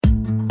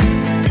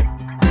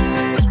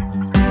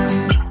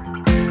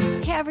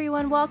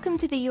and welcome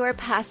to the Your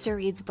Pastor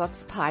Reads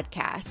Books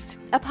podcast,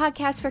 a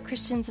podcast for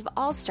Christians of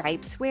all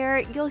stripes where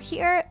you'll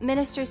hear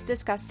ministers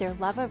discuss their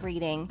love of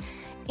reading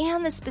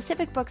and the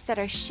specific books that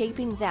are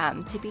shaping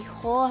them to be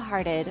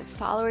wholehearted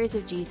followers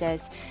of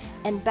Jesus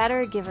and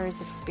better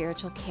givers of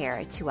spiritual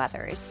care to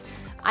others.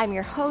 I'm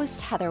your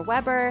host, Heather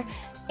Weber,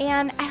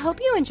 and I hope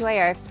you enjoy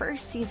our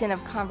first season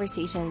of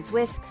conversations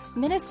with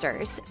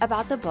ministers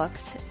about the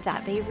books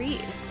that they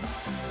read.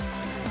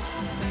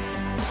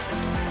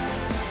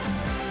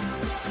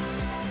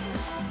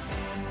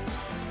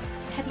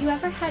 Have you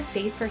ever had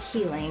faith for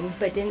healing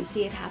but didn't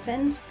see it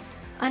happen?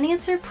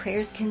 Unanswered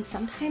prayers can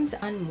sometimes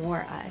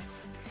unmoor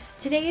us.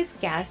 Today's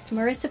guest,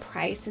 Marissa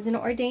Price, is an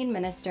ordained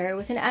minister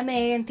with an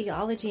MA in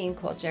theology and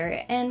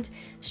culture, and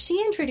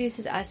she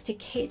introduces us to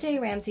KJ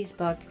Ramsey's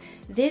book,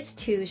 This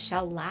Too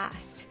Shall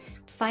Last: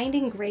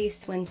 Finding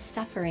Grace When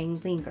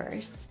Suffering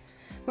Lingers.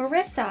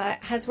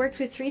 Marissa has worked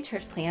with 3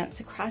 church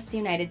plants across the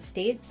United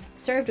States,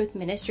 served with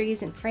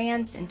ministries in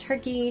France and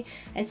Turkey,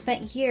 and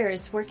spent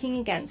years working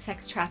against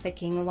sex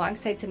trafficking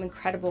alongside some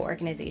incredible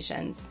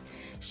organizations.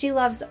 She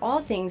loves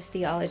all things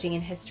theology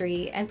and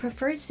history and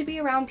prefers to be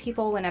around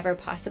people whenever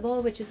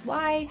possible, which is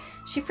why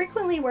she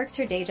frequently works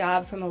her day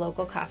job from a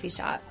local coffee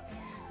shop.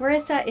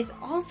 Marissa is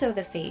also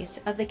the face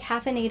of the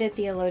Caffeinated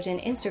Theologian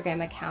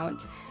Instagram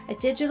account, a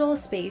digital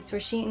space where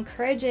she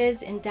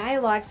encourages and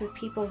dialogues with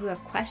people who have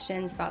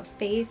questions about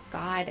faith,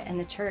 God, and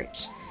the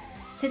church.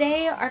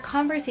 Today, our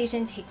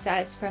conversation takes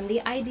us from the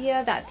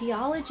idea that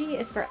theology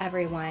is for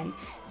everyone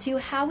to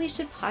how we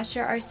should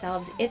posture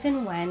ourselves if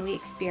and when we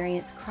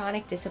experience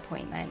chronic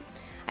disappointment.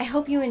 I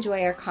hope you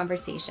enjoy our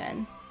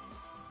conversation.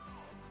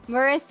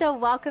 Marissa,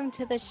 welcome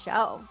to the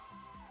show.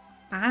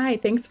 Hi,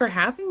 thanks for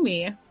having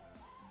me.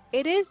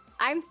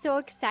 I'm so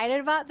excited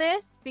about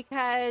this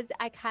because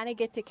I kind of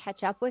get to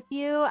catch up with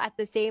you at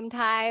the same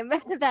time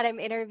that I'm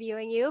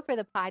interviewing you for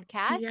the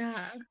podcast.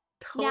 Yeah,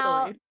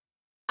 totally.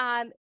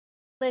 Now,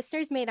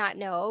 listeners may not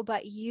know,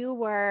 but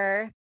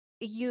I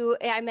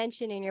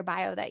mentioned in your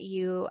bio that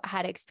you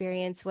had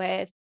experience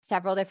with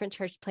several different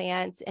church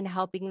plants and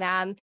helping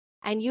them.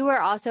 And you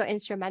were also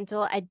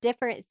instrumental at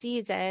different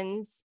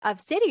seasons of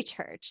City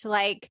Church.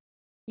 Like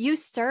you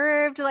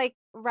served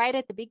right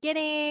at the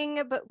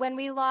beginning, but when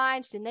we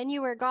launched, and then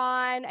you were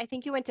gone. I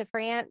think you went to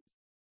France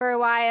for a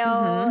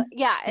while.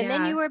 Yeah. And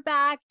then you were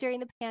back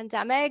during the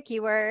pandemic.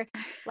 You were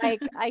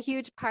like a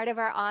huge part of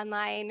our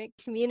online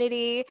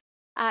community.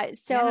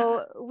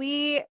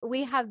 We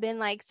have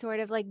been sort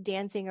of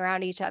dancing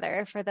around each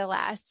other for the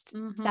last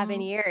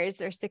 7 years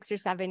or 6 or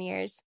 7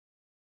 years.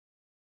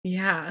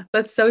 Yeah,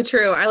 that's so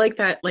true. I like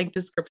that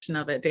description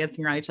of it,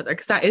 dancing around each other,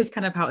 because that is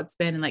kind of how it's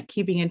been, and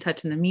keeping in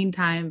touch in the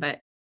meantime. But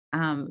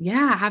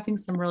having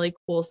some really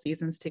cool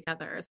seasons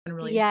together. It's been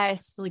really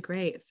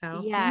great.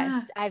 So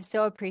yes, I've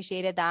so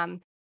appreciated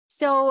them.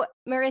 So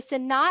Marissa,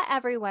 not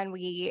everyone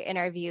we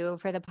interview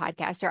for the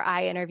podcast, or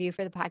I interview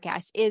for the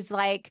podcast, is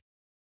like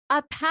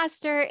a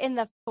pastor in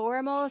the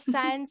formal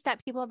sense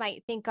that people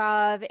might think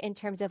of in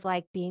terms of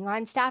being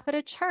on staff at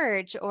a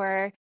church,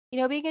 or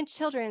being in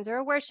children's or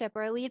a worship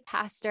or a lead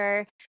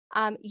pastor.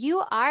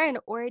 You are an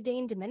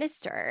ordained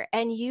minister,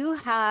 and you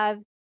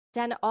have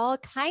done all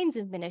kinds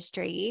of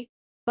ministry,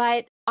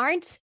 but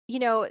aren't,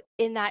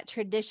 in that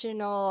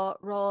traditional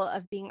role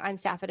of being on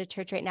staff at a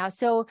church right now.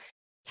 So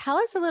tell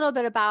us a little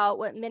bit about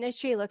what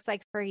ministry looks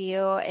like for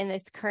you in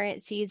this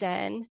current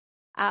season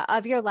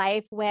of your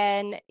life,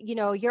 when,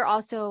 you're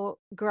also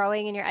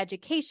growing in your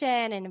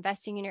education and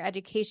investing in your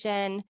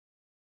education.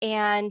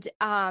 And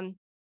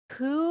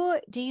who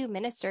do you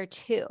minister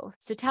to?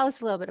 So tell us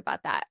a little bit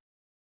about that.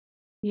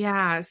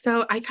 Yeah.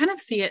 So I kind of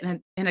see it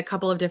in a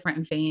couple of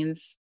different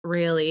veins,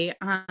 really.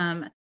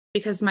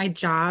 Because my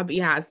job,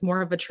 is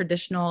more of a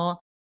traditional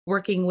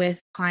working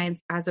with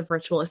clients as a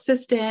virtual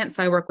assistant.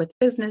 So I work with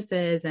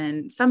businesses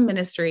and some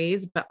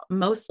ministries, but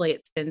mostly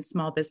it's been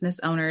small business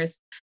owners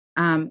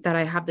that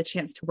I have the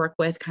chance to work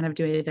with, kind of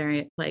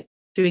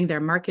doing their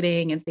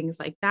marketing and things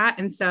like that.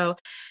 And so,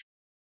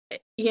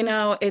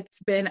 it's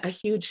been a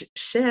huge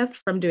shift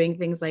from doing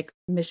things like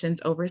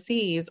missions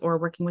overseas, or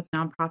working with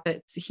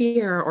nonprofits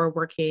here, or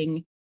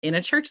working in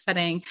a church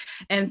setting.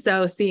 And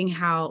so seeing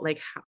how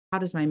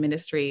does my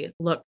ministry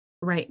look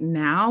right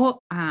now,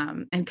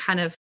 and kind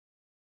of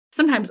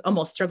sometimes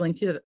almost struggling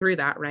through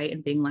that, right?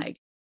 And being like,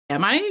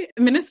 am I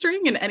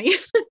ministering in any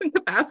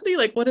capacity?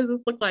 What does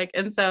this look like?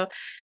 And so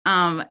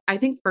I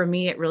think for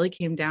me, it really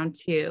came down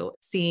to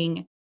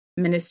seeing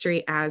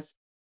ministry as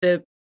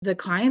the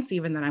clients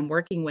even that I'm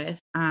working with.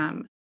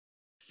 Some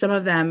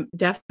of them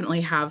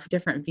definitely have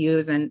different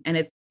views, and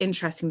it's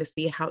interesting to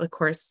see how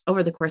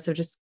over the course of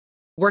just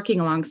working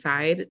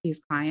alongside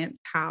these clients,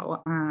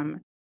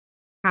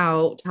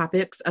 how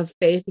topics of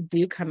faith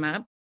do come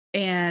up,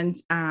 and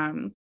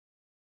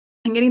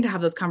getting to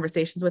have those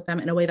conversations with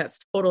them in a way that's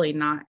totally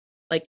not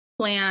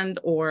planned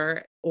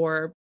or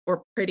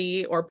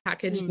pretty or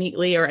packaged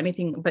neatly or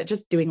anything, but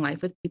just doing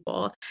life with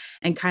people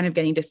and kind of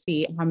getting to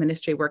see how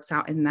ministry works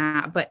out in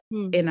that, but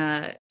in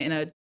a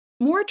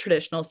more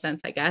traditional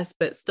sense, I guess,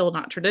 but still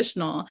not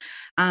traditional.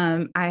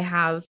 I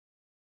have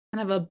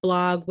kind of a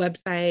blog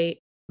website,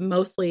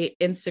 mostly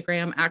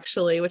Instagram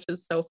actually, which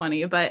is so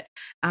funny, but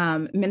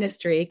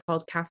ministry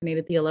called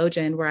Caffeinated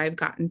Theologian, where I've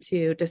gotten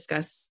to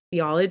discuss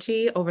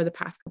theology over the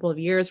past couple of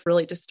years.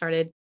 Really just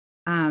started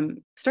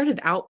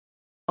out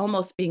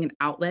almost being an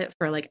outlet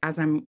for like as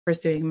I'm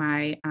pursuing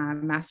my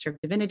Master of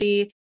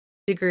Divinity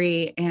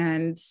degree,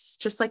 and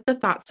just like the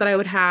thoughts that I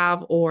would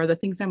have or the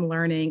things I'm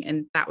learning,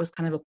 and that was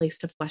kind of a place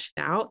to flesh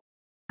it out.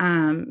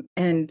 Um,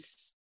 and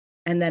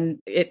and then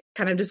it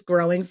kind of just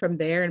growing from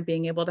there and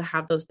being able to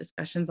have those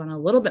discussions on a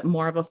little bit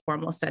more of a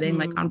formal setting,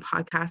 like on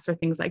podcasts or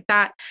things like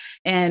that.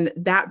 And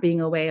that being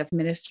a way of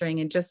ministering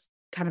and just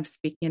kind of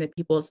speaking into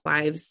people's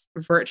lives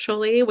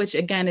virtually, which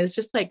again is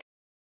just like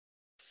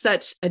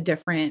such a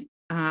different,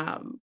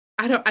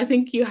 I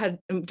think you had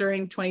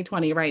during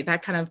 2020, right?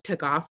 That kind of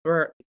took off,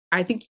 or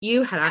I think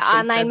you had actually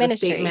Online said the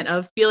ministry. statement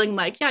of feeling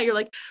like, yeah, you're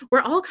like,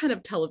 we're all kind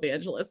of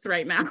televangelists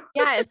right now.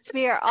 Yes,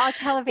 we are all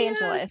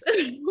televangelists.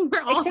 Yes.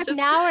 We're all Except just,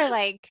 now we're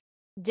like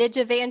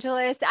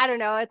digivangelists. I don't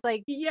know. It's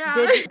like, yeah,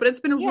 but it's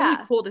been really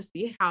cool to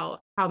see how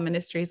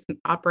ministries can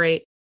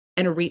operate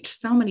and reach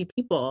so many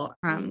people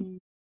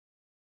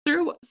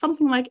through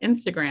something like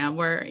Instagram,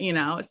 where,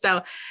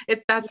 so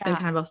that's been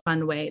kind of a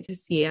fun way to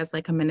see as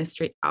like a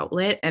ministry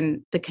outlet,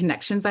 and the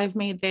connections I've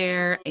made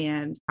there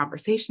and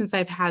conversations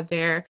I've had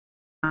there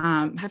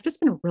have just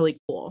been really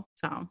cool.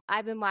 So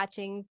I've been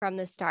watching from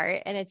the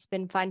start, and it's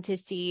been fun to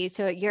see.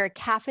 So you're a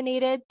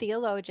caffeinated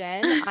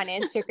theologian on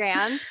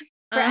Instagram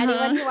for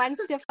anyone who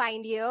wants to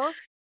find you.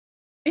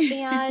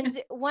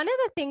 And one of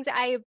the things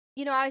I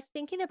was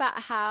thinking about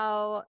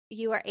how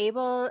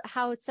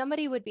how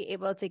somebody would be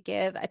able to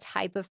give a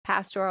type of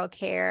pastoral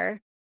care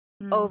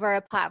over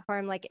a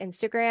platform like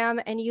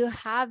Instagram. And you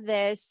have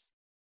this,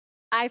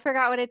 I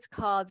forgot what it's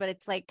called, but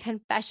it's like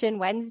Confession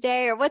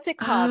Wednesday, or what's it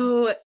called?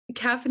 Oh,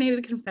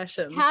 Caffeinated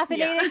Confessions.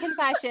 Caffeinated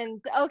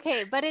Confessions.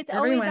 Okay. But it's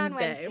Every always Wednesday. on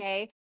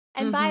Wednesday.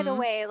 And by the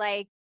way,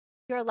 like,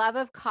 your love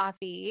of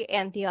coffee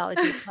and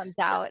theology comes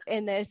out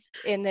in this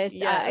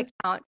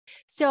account.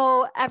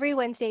 So every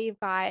Wednesday you've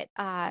got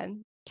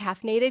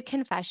caffeinated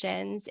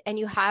confessions, and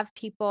you have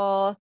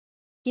people,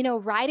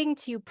 writing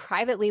to you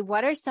privately.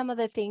 What are some of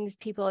the things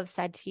people have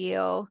said to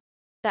you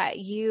that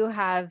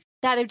have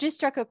just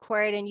struck a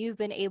chord, and you've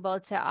been able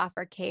to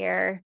offer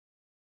care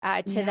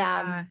to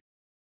them?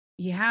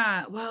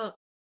 Yeah. Well,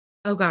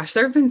 oh gosh,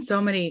 there have been so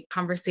many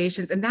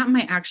conversations, and that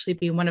might actually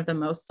be one of the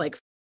most like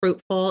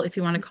fruitful, if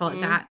you want to call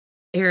it that,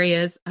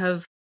 areas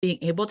of being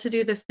able to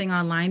do this thing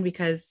online,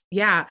 because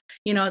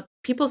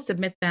people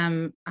submit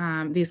them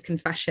these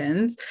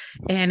confessions,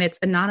 and it's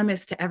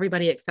anonymous to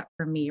everybody except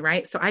for me,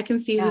 right? So I can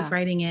see who's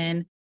writing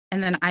in,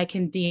 and then I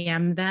can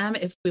DM them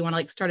if we want to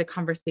like start a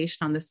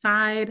conversation on the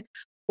side,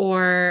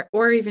 or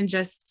even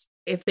just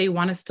if they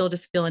want to still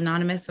just feel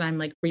anonymous, and I'm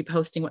like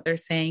reposting what they're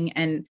saying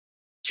and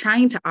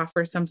trying to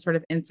offer some sort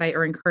of insight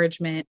or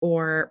encouragement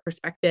or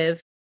perspective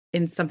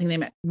in something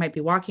they might be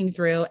walking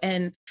through.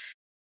 And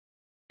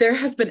there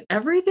has been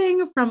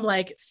everything from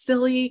like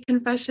silly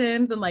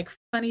confessions and like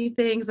funny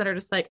things that are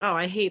just like, oh,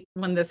 I hate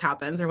when this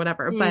happens or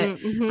whatever. But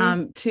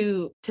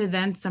to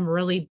then some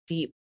really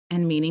deep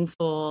and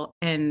meaningful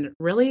and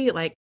really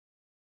like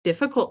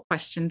difficult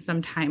questions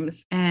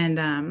sometimes.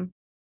 And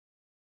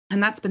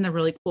that's been the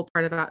really cool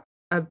part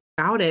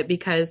about it,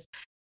 because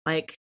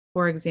like,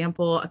 for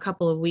example, a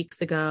couple of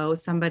weeks ago,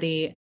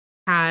 somebody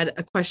had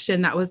a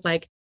question that was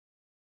like,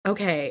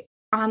 okay,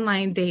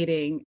 online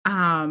dating.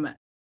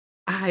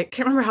 I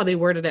can't remember how they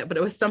worded it, but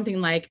it was something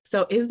like,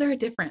 so is there a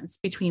difference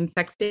between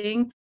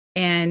sexting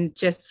and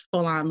just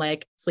full on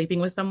like sleeping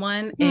with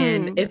someone?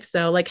 And if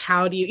so, like,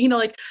 how do you,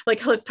 like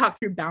let's talk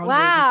through boundaries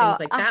and things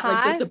like that.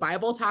 Like, does the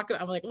Bible talk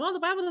about, I'm like, well, the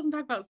Bible doesn't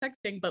talk about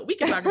sexting, but we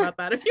can talk about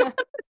that if you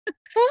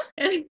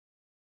want.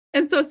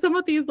 And so some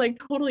of these like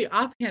totally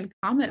offhand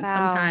comments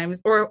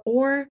sometimes,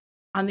 or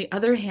on the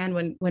other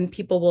hand, when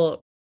people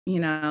will,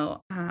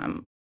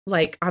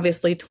 like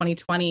obviously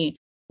 2020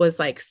 was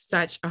like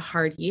such a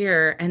hard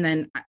year. And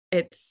then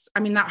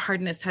that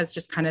hardness has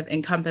just kind of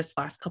encompassed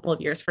the last couple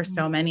of years for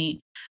so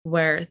many,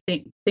 where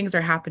things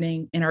are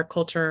happening in our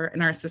culture,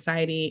 in our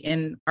society,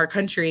 in our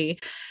country,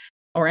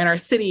 or in our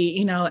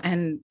city,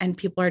 and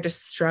people are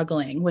just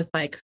struggling with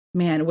like,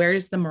 man,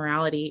 where's the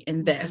morality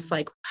in this?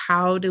 Like,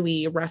 how do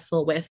we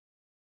wrestle with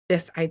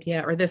this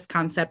idea or this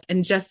concept?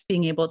 And just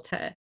being able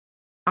to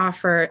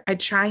offer, I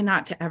try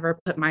not to ever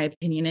put my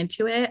opinion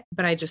into it,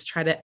 but I just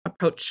try to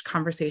approach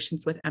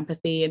conversations with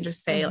empathy and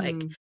just say like,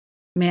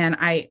 man,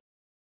 I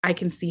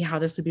can see how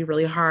this would be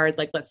really hard.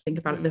 Like, let's think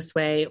about it this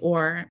way,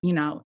 or,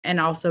 and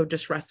also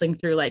just wrestling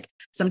through, like,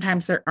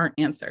 sometimes there aren't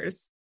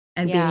answers,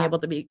 and being able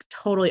to be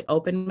totally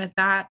open with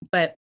that.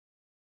 But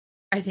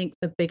I think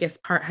the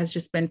biggest part has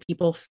just been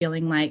people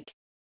feeling like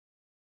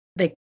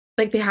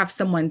they have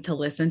someone to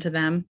listen to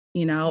them,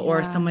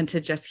 or someone to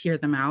just hear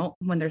them out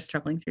when they're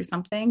struggling through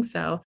something.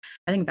 So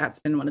I think that's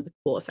been one of the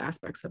coolest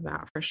aspects of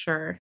that, for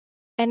sure.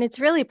 And it's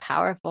really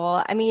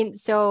powerful. I mean,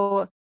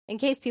 so in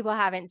case people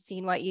haven't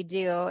seen what you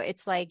do,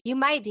 it's like you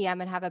might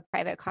DM and have a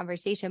private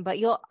conversation, but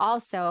you'll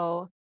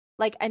also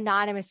like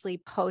anonymously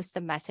post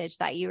the message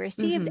that you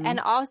received Mm-hmm. and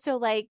also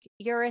like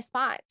your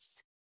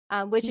response,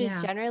 which is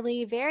Yeah.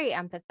 generally very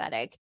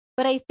empathetic.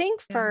 But I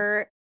think Yeah.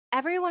 for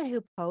everyone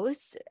who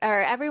posts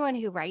or everyone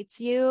who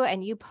writes you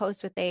and you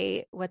post what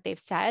they've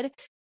said,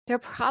 there are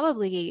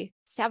probably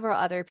several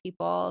other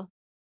people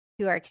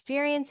who are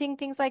experiencing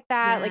things like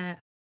that. Like Yeah.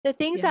 the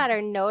things Yeah. that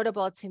are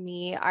notable to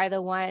me are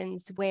the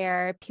ones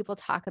where people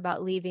talk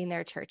about leaving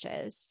their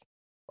churches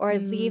or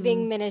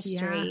leaving Yeah.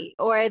 ministry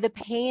or the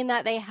pain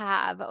that they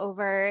have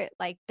over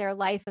like their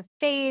life of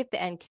faith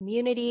and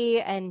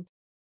community. And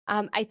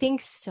I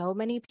think so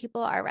many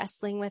people are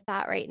wrestling with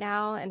that right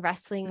now and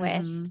wrestling with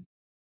Mm-hmm.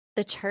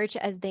 the church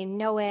as they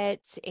know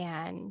it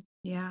and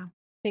Yeah.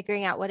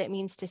 figuring out what it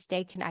means to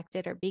stay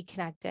connected or be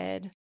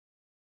connected.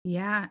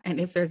 Yeah. And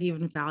if there's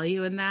even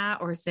value in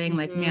that, or saying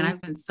like, man, Hmm.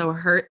 I've been so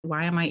hurt.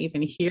 Why am I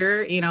even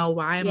here?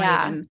 Why am I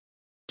Yeah. even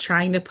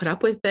trying to put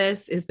up with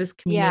this? Is this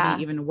community Yeah.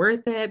 even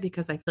worth it?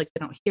 Because I feel like they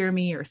don't hear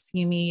me or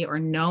see me or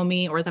know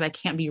me, or that I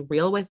can't be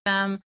real with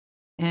them.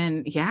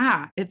 And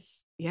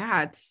it's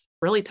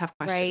really tough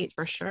questions Right.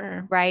 for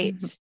sure. Right.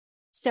 Mhm.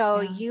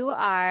 So Yeah. you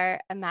are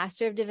a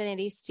Master of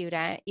Divinity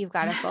student. You've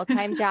got a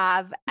full-time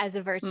job as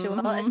a virtual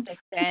Hmm.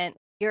 assistant.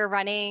 You're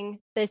running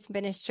this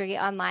ministry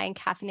online,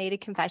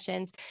 Caffeinated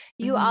Confessions.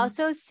 You Hmm.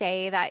 also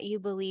say that you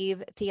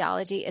believe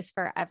theology is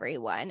for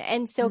everyone.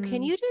 And so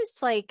can Mm. you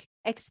just like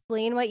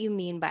explain what you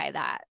mean by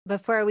that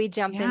before we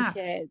jump Yeah.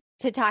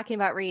 into talking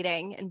about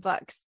reading and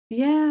books?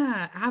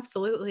 Yeah,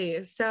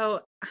 absolutely.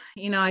 So,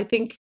 I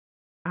think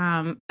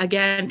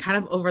again, kind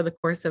of over the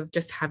course of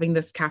just having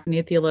this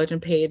caffeinated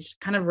theologian page,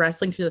 kind of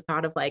wrestling through the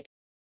thought of like,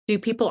 do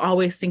people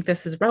always think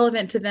this is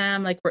relevant to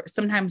them? Like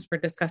sometimes we're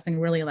discussing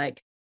really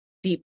like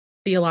deep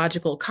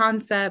theological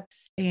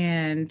concepts,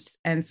 and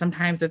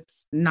sometimes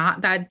it's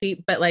not that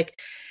deep, but like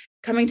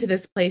coming to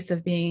this place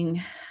of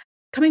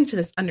coming to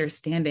this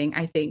understanding,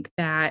 I think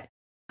that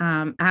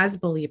as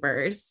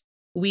believers,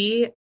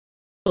 we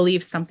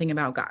believe something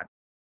about God,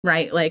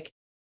 right? Like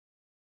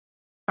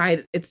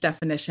by its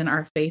definition,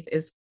 our faith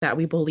is that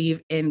we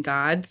believe in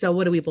God. So,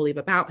 what do we believe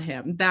about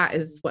Him? That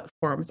is what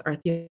forms our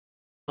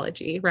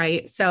theology,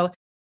 right?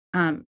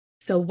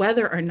 So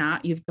whether or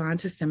not you've gone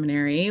to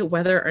seminary,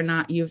 whether or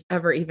not you've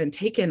ever even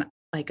taken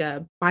like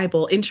a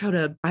Bible intro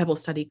to Bible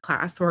study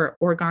class, or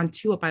gone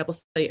to a Bible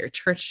study or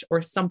church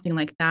or something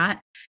like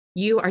that,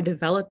 you are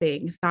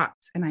developing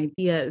thoughts and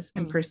ideas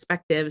and Mm,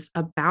 perspectives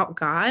about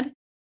God,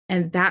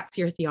 and that's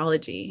your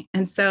theology.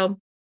 And so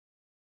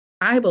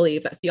I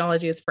believe that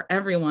theology is for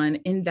everyone,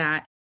 in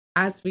that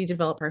as we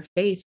develop our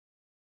faith,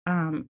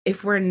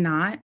 if we're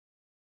not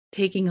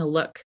taking a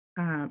look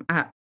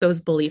at those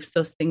beliefs,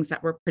 those things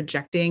that we're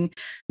projecting,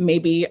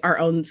 maybe our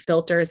own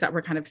filters that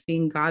we're kind of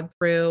seeing God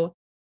through,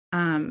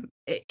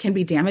 it can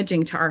be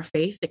damaging to our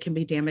faith. It can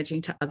be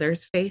damaging to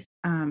others' faith,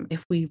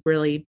 if we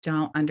really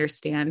don't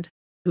understand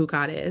who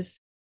God is.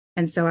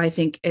 And so I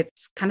think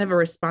it's kind of a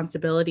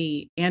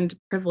responsibility and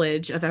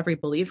privilege of every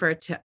believer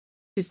to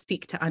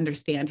seek to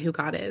understand who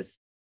God is,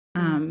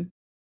 mm, um,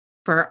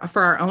 for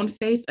our own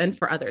faith and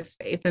for others'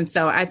 faith. And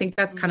so I think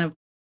that's mm, kind of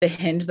the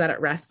hinge that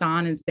it rests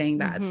on, and saying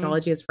that mhm,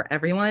 theology is for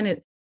everyone.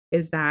 It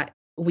is that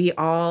we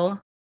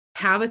all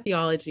have a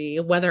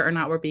theology, whether or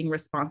not we're being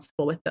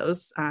responsible with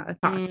those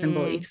thoughts and mm,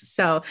 beliefs.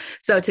 So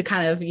to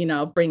kind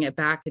of bring it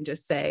back and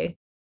just say,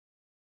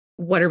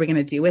 what are we going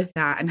to do with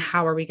that, and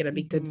how are we going to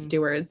be good mhm.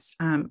 stewards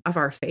of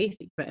our faith,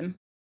 even?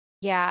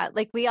 Yeah,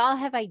 like we all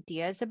have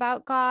ideas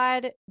about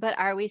God, but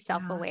are we Yeah,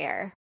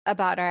 self-aware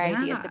about our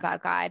ideas yeah.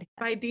 about God?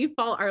 By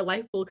default, our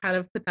life will kind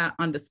of put that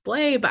on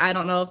display, but I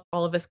don't know if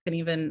all of us can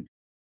even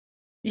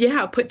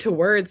put to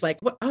words like,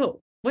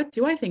 what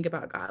do I think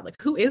about God?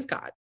 Like, who is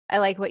God? I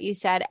like what you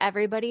said.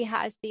 Everybody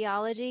has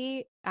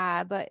theology,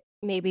 but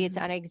maybe it's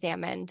Mhm.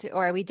 unexamined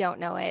or we don't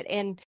know it.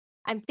 And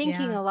I'm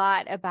thinking Yeah. a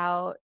lot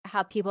about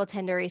how people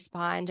tend to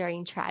respond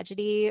during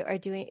tragedy or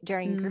during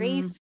Mm,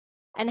 grief,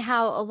 and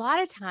how a lot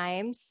of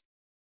times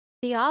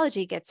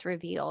theology gets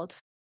revealed.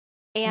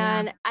 yeah.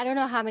 And I don't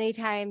know how many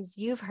times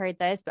you've heard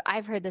this, but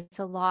I've heard this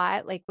a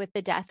lot, like with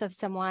the death of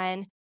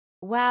someone.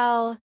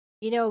 Well,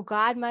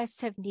 God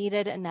must have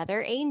needed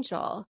another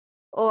angel,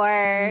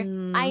 or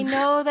I Mm,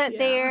 know that yeah.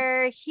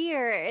 they're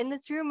here in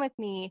this room with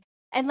me.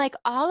 And like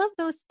all of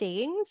those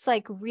things,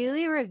 like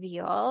really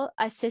reveal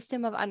a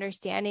system of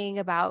understanding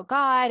about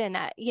God and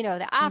that, the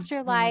Mhm.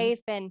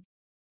 afterlife.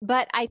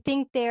 But I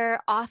think they're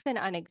often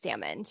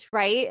unexamined,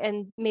 right?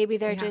 And maybe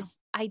they're Yeah. just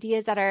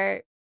ideas that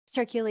are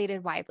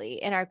circulated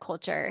widely in our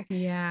culture.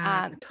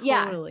 Yeah,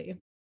 Yeah. totally. So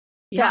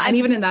Yeah, and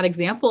even in that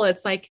example,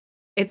 it's like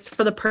it's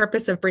for the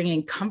purpose of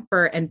bringing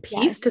comfort and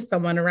peace to yes.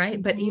 someone, right?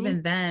 But Hmm.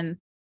 even then,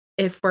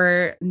 if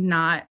we're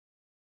not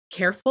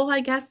careful,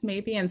 I guess,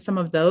 maybe in some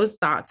of those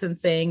thoughts and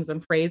sayings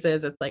and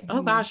phrases, it's like, oh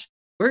Hmm. gosh,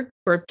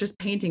 we're just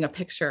painting a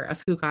picture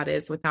of who God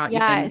is without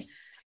even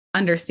Yes.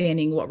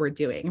 understanding what we're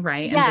doing,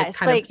 right? And the Yes,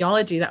 kind of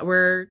theology that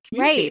we're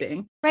right.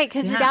 communicating. Right.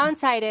 Because the Yeah.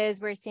 downside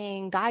is we're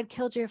saying God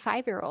killed your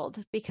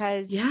 5-year-old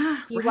because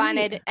Yeah. he Right.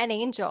 wanted an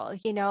angel,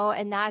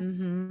 and that's,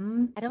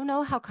 Mm-hmm. I don't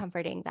know how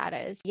comforting that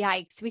is.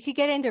 Yikes. We could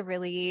get into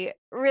really,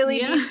 really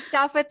Yeah. deep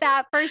stuff with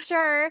that for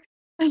sure.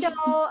 So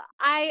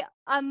I,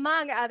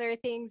 among other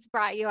things,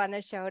 brought you on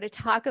the show to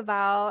talk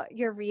about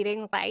your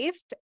reading life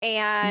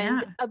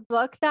and Yeah. a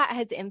book that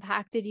has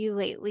impacted you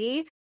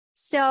lately.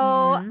 So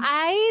Mm-hmm.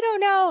 I don't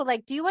know,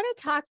 like, do you want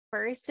to talk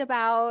first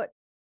about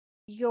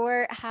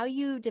how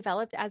you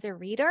developed as a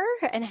reader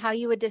and how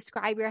you would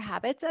describe your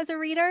habits as a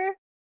reader?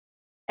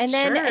 And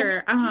then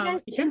Sure. lead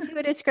us Yeah. into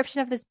a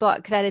description of this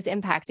book that has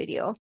impacted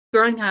you.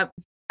 Growing up,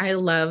 I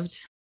loved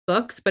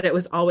books, but it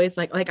was always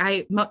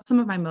some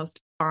of my most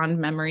fond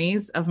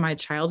memories of my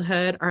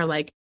childhood are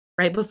like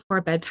right before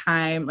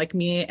bedtime. Like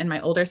me and my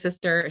older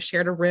sister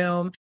shared a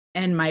room,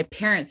 and my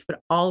parents would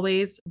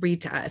always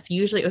read to us.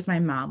 Usually, it was my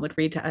mom would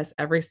read to us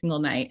every single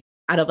night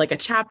out of like a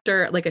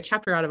chapter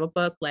out of a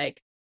book.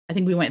 Like I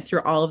think we went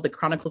through all of the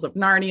Chronicles of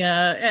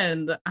Narnia,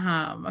 and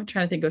I'm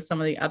trying to think of some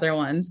of the other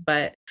ones,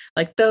 but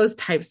like those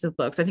types of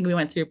books. I think we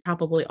went through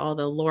probably all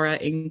the Laura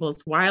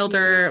Ingalls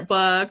Wilder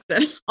books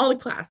and all the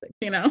classics,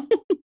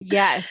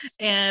 Yes.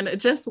 and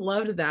just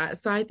loved that.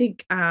 So I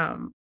think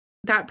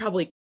that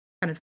probably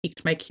kind of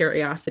piqued my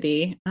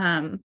curiosity.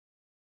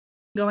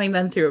 Going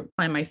then through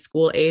my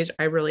school age,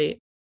 I really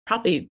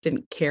probably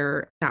didn't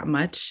care that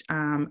much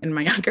in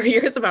my younger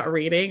years about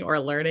reading or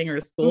learning or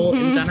school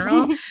in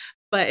general. Mhm.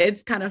 But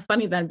it's kind of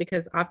funny then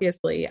because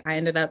obviously I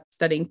ended up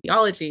studying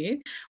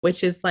theology,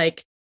 which is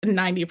like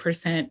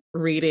 90%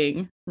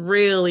 reading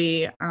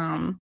really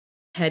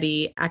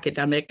heady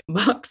academic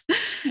books.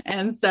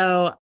 And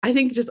so I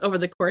think just over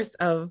the course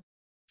of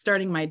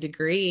starting my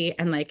degree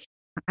and like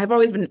I've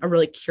always been a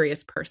really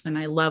curious person.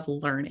 I love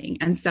learning.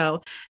 And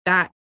so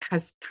that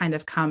has kind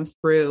of come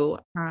through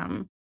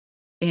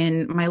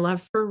in my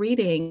love for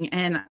reading.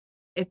 And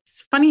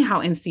it's funny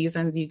how in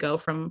seasons you go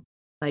from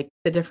like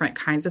the different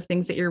kinds of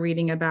things that you're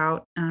reading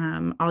about.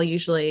 Mine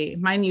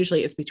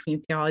usually is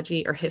between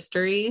theology or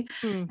history.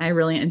 Hmm. I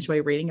really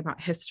enjoy reading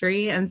about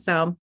history. And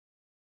so,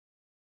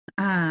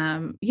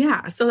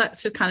 yeah, so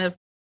that's just kind of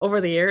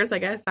over the years, I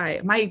guess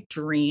my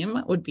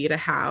dream would be to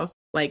have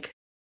like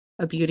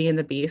a Beauty and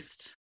the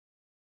Beast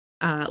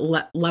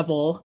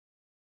level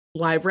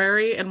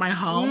library in my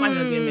home. I mean,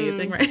 that'd be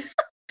amazing, Mm. right?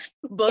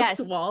 Books Yes.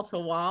 wall to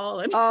wall.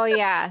 And Oh,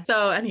 yeah.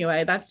 so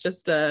anyway, that's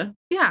just I've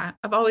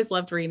always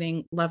loved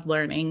reading, loved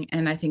learning.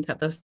 And I think that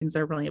those things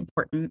are really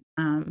important.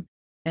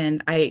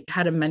 And I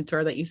had a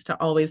mentor that used to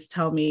always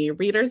tell me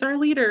readers are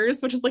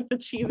leaders, which is like the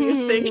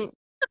cheesiest thing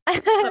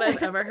that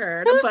I've ever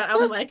heard. But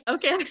I'm like,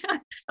 okay,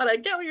 but I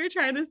get what you're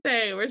trying to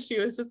say, where she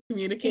was just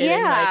communicating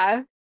like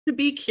Yeah. to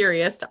be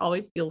curious, to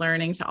always be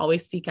learning, to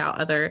always seek out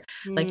other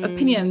like Mm.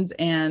 opinions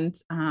and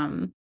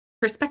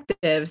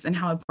perspectives and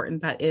how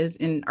important that is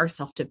in our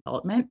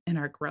self-development and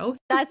our growth.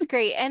 That's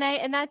great.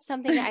 And that's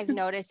something that I've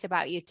noticed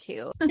about you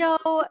too.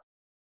 So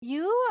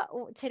you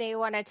today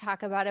want to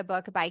talk about a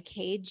book by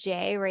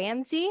KJ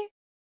Ramsey.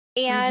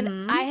 And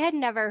Mm-hmm. I had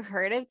never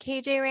heard of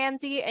KJ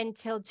Ramsey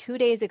until 2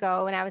 days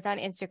ago when I was on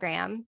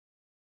Instagram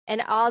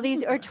and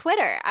or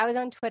Twitter. I was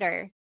on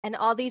Twitter and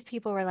all these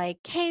people were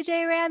like,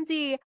 KJ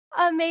Ramsey,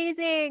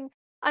 amazing,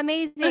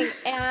 amazing.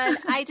 And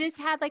I just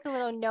had like a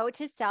little note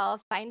to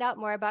self, find out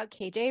more about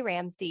KJ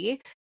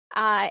Ramsey.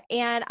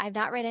 And I've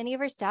not read any of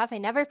her stuff. I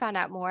never found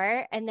out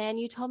more. And then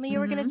you told me you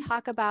were going to Mm-hmm.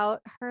 talk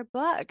about her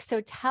book. So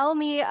tell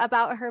me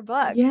about her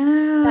book that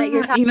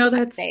you're Yeah, talking about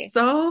that's today.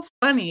 so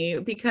funny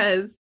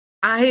because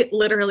I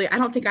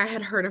don't think I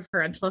had heard of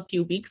her until a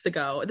few weeks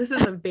ago. This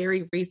is a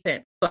very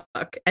recent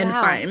book and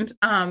Wow.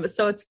 find.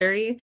 So it's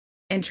very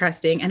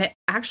interesting. And it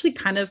actually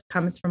kind of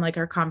comes from like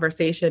our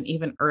conversation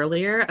even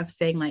earlier of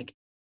saying like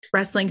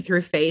wrestling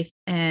through faith.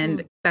 And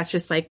Mm, that's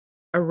just like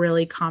a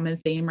really common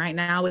theme right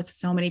now with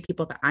so many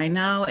people that I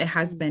know. It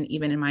has mm, been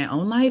even in my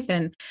own life.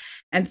 And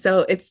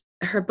so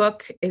her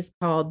book is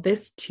called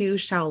This Too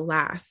Shall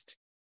Last: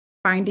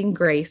 Finding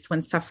Grace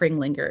When Suffering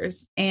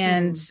Lingers.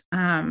 And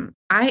mm.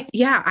 I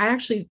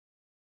actually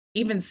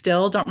even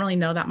still don't really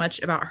know that much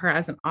about her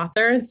as an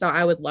author. And so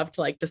I would love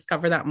to like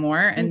discover that more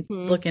and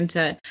Mhm. look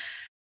into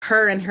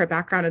her and her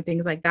background and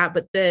things like that.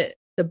 But the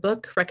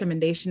book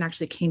recommendation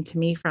actually came to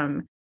me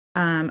from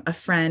a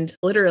friend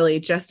literally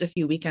just a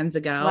few weekends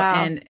ago.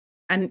 Wow.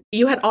 And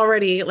you had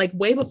already like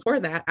way before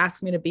that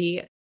asked me to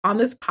be on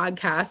this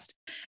podcast.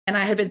 And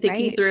I had been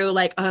thinking Right. through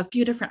like a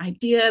few different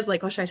ideas,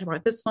 like, oh, should I talk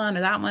about this one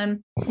or that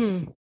one?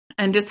 Hmm.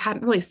 And just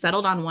hadn't really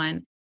settled on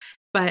one.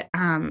 But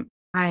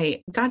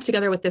I got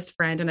together with this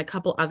friend and a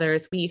couple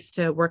others. We used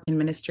to work in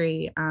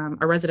ministry,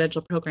 a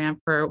residential program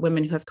for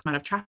women who have come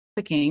out of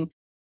trafficking.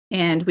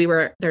 And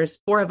there's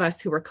four of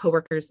us who were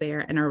coworkers there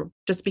and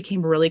just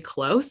became really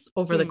close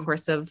over the Hmm.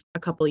 course of a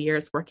couple of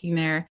years working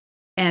there.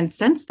 And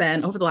since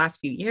then, over the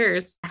last few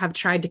years, have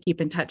tried to keep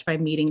in touch by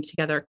meeting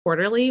together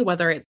quarterly,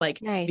 whether it's like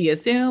via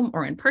Nice. Zoom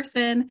or in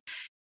person.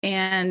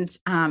 And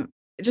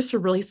just a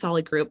really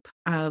solid group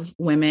of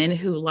women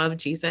who love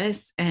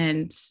Jesus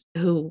and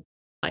who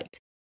like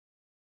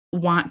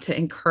want to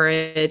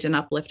encourage and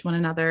uplift one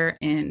another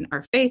in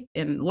our faith,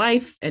 in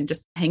life, and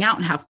just hang out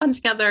and have fun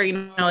together.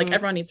 Like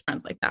everyone needs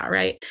friends like that,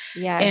 right?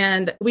 Yes.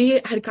 And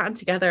we had gotten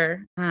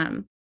together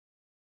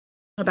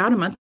about a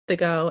month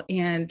ago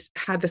and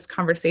had this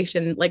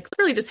conversation, like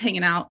literally just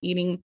hanging out,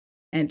 eating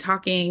and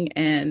talking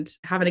and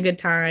having a good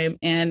time.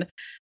 And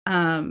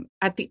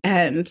at the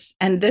end,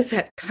 and this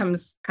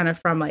comes kind of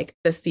from like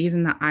the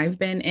season that I've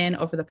been in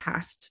over the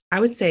past, I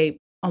would say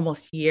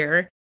almost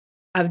year,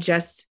 of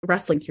just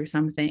wrestling through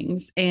some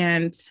things.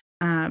 And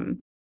one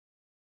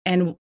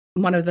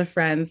of the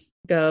friends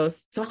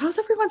goes, "So how's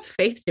everyone's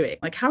faith doing?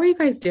 Like, how are you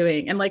guys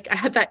doing?" And like, I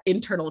had that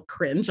internal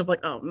cringe of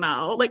like, oh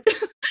no, like,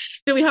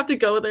 do we have to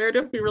go there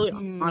to be really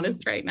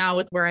honest right now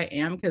with where I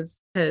am? Because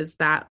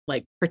that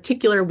like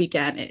particular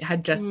weekend, it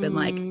had just been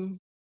like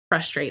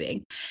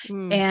frustrating.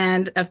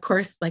 And of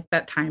course, like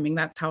that timing,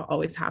 that's how it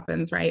always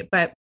happens. Right.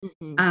 But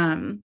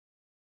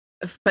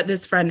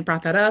this friend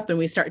brought that up and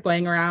we started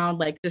going around,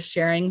 like just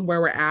sharing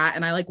where we're at.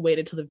 And I like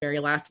waited till the very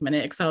last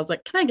minute because I was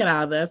like, can I get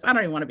out of this? I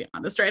don't even want to be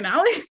honest right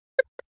now.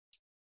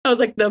 I was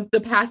like,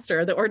 the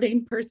pastor, the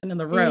ordained person in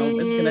the room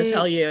is going to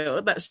tell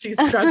you that she's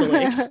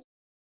struggling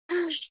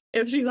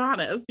if she's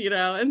honest,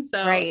 And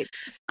so, right.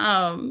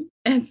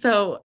 And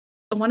so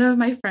one of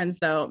my friends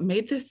though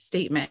made this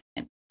statement,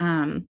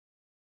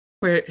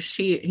 where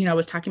she,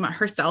 was talking about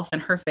herself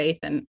and her faith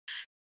and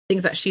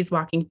things that she's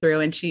walking through.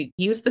 And she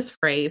used this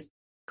phrase,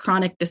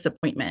 chronic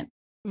disappointment.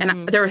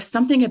 And there was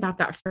something about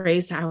that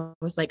phrase that I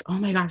was like, oh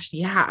my gosh,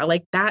 yeah,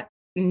 like that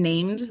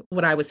named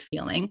what I was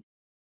feeling.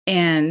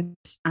 And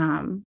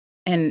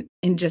in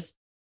just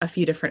a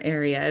few different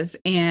areas.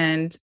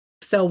 And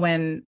so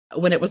when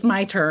it was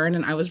my turn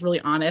and I was really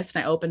honest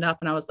and I opened up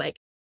and I was like,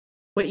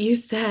 what you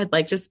said,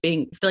 like just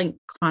feeling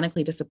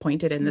chronically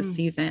disappointed in this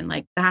season,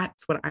 like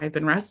that's what I've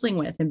been wrestling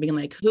with and being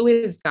like, who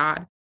is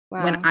God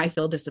when I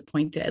feel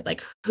disappointed?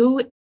 Like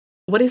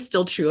what is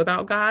still true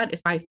about God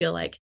if I feel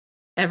like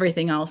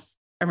everything else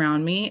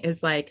around me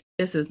is like,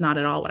 this is not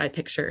at all what I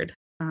pictured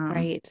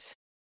right.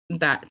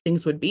 that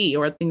things would be,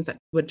 or things that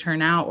would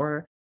turn out,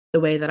 or the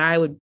way that I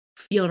would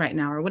feel right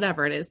now, or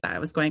whatever it is that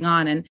was going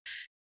on.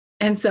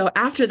 And so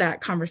after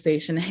that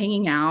conversation,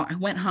 hanging out, I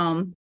went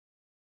home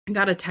and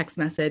got a text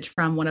message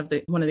from one of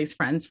these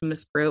friends from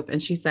this group.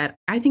 And she said,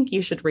 I think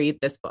you should read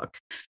this book.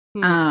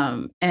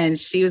 And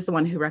she was the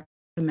one who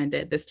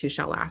recommended This Too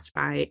Shall Last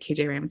by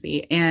KJ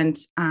Ramsey. And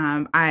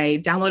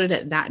I downloaded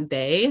it that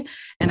day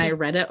and I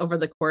read it over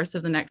the course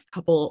of the next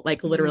couple,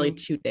 like literally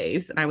 2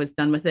 days. And I was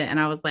done with it. And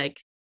I was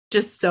like,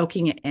 just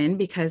soaking it in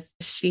because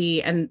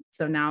and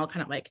so now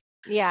kind of like,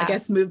 I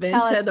guess move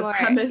into the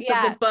premise of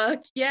the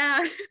book.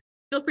 Yeah.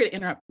 Feel free to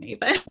interrupt me,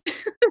 but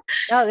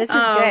no, this is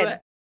good.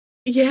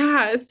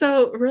 Yeah.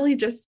 So really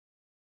just,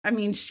 I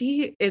mean,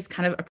 she is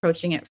kind of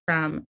approaching it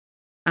from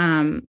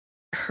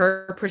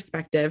her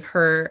perspective,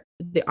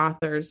 the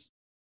author's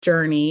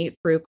journey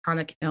through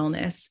chronic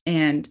illness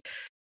and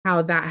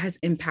how that has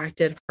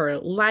impacted her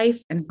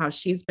life and how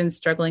she's been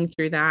struggling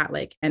through that,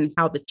 like, and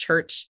how the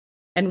church,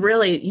 and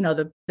really,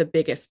 the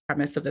biggest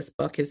premise of this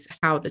book is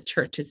how the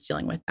church is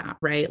dealing with that,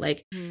 right?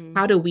 Like,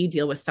 how do we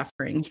deal with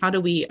suffering? How do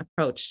we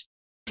approach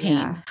pain?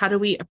 Yeah. How do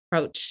we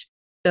approach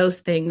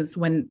those things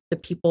when the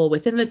people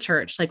within the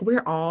church, like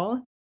we're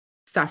all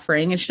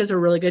suffering? And she does a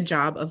really good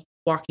job of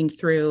walking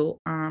through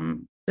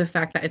the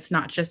fact that it's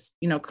not just,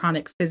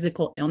 chronic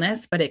physical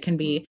illness, but it can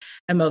be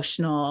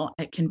emotional,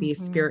 it can be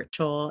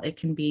spiritual, it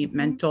can be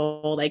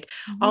mental, like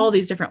all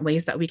these different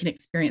ways that we can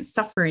experience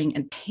suffering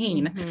and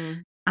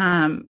pain.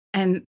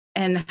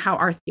 And how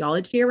our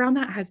theology around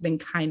that has been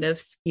kind of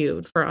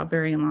skewed for a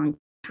very long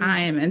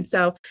time. And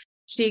so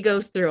she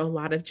goes through a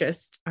lot of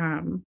just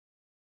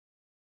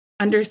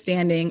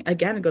understanding,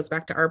 again, it goes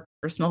back to our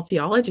personal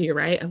theology,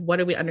 right? Of what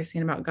do we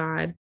understand about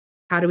God?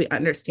 How do we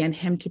understand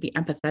him to be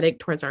empathetic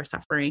towards our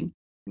suffering?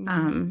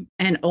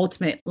 And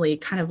ultimately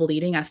kind of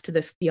leading us to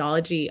this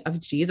theology of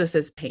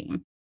Jesus's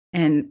pain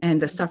and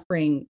the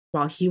suffering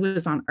while he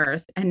was on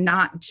earth, and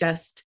not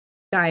just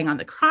dying on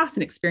the cross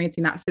and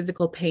experiencing that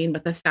physical pain,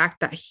 but the fact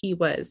that he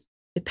was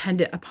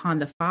dependent upon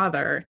the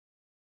Father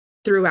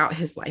throughout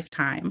his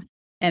lifetime.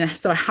 And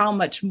so how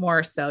much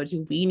more so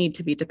do we need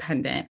to be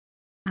dependent?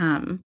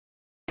 And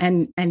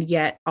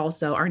yet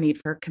also our need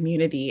for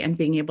community and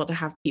being able to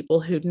have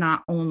people who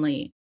not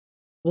only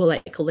will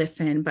like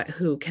listen, but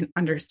who can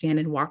understand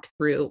and walk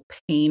through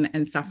pain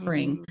and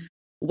suffering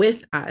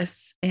with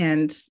us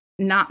and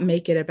not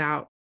make it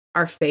about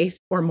our faith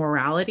or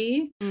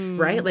morality,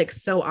 right? Like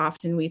so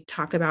often we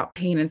talk about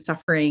pain and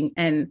suffering,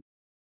 and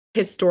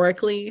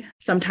historically,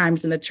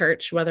 sometimes in the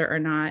church, whether or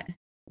not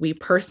we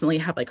personally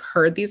have like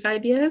heard these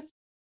ideas,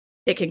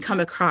 it can come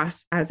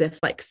across as if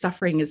like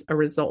suffering is a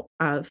result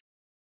of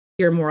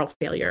your moral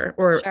failure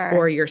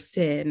or your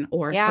sin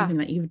or something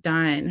that you've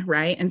done.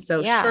 Right. And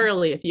so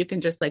surely if you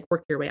can just like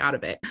work your way out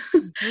of it,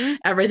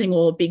 everything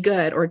will be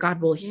good, or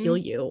God will heal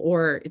you,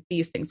 or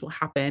these things will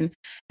happen.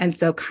 And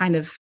so kind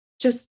of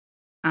just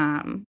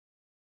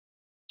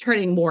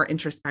turning more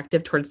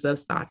introspective towards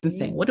those thoughts and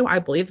saying, what do I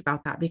believe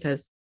about that?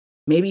 Because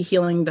maybe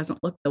healing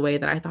doesn't look the way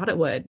that I thought it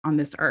would on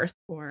this earth,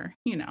 or,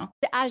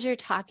 As you're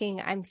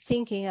talking, I'm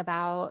thinking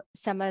about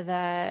some of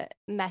the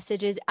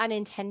messages,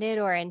 unintended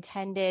or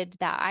intended,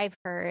 that I've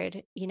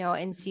heard,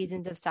 in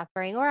seasons of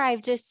suffering, or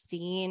I've just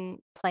seen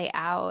play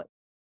out.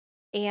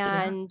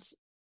 Yeah. And,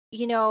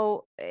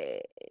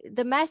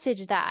 the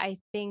message that I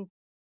think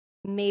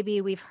maybe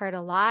we've heard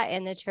a lot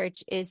in the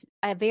church is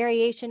a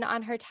variation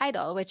on her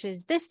title, which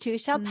is "This too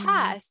shall Mm,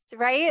 pass,"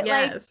 right?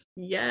 Like, yes.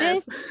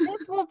 Yes.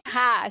 this will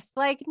pass.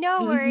 Like,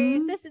 no worries.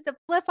 Hmm. This is a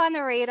blip on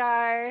the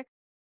radar.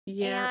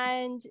 Yeah.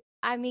 And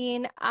I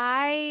mean,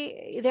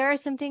 there are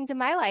some things in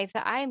my life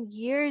that I'm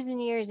years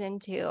and years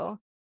into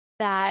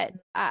that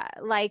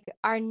like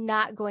are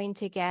not going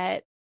to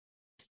get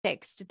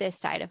fixed this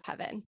side of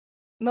heaven,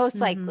 most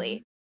Hmm.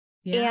 likely.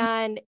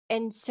 Yeah.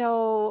 And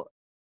so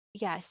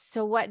yes,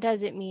 so what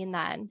does it mean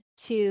then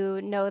to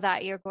know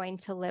that you're going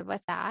to live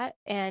with that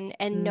and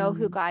know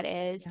who Mm, God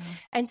is? yeah.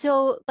 And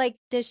so, like,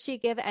 does she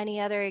give any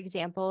other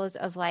examples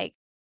of like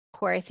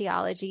poor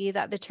theology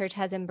that the church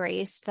has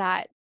embraced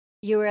that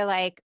you were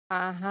like,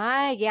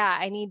 uh-huh, yeah,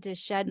 I need to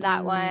shed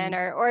that one?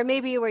 Mm. Or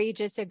maybe were you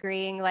just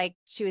agreeing like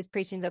she was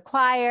preaching to the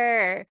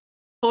choir?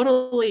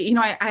 Totally.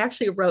 I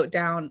actually wrote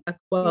down a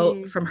quote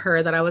Mm, from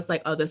her that I was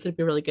like, oh, this would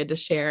be really good to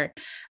share.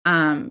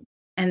 Um,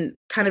 and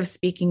kind of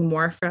speaking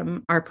more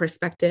from our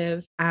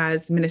perspective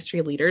as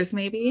ministry leaders,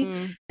 maybe,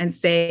 mm, and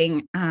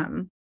saying,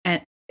 and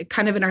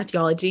kind of in our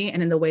theology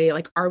and in the way,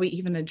 like, are we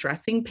even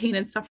addressing pain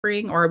and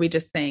suffering? Or are we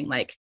just saying,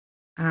 like,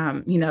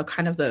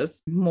 kind of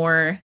those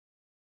more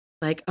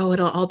like, oh,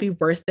 it'll all be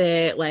worth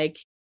it. Like,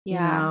 you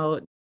yeah.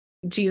 know,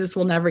 Jesus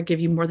will never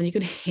give you more than you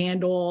can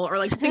handle, or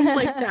like things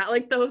like that,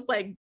 like those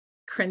like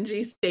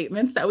cringy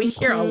statements that we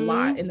hear a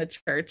lot Hmm. in the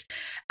church.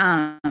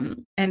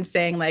 And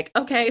saying like,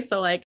 okay,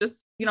 so like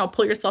just,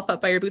 pull yourself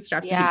up by your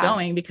bootstraps and keep Yeah.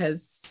 going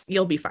because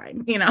you'll be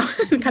fine,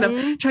 and kind of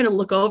Hmm. trying to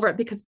look over it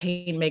because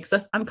pain makes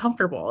us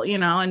uncomfortable,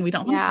 and we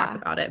don't want to talk Yeah.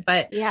 about it.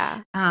 But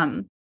Yeah.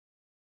 um,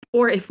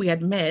 or if we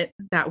admit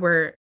that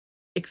we're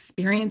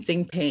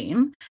experiencing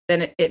pain,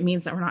 then it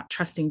means that we're not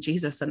trusting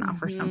Jesus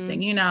enough or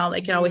something, Hmm.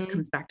 like it always Hmm.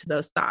 comes back to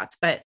those thoughts.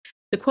 But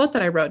the quote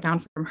that I wrote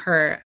down from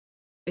her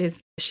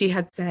is she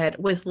had said,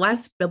 with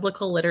less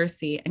biblical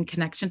literacy and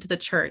connection to the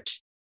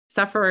church,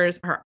 sufferers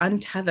are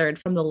untethered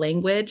from the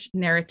language,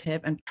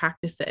 narrative, and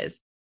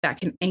practices that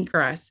can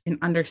anchor us in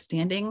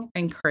understanding,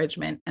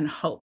 encouragement, and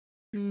hope.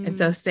 And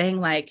so Mm, saying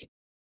like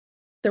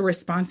the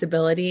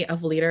responsibility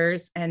of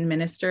leaders and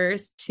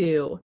ministers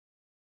to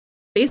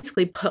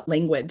basically put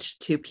language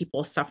to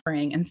people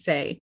suffering and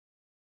say,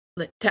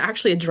 like, to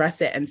actually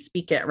address it and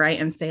speak it, right?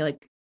 And say,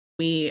 like,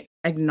 we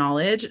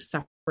acknowledge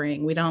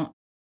suffering. We don't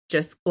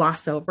just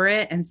gloss over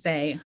it and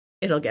say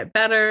it'll get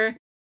better.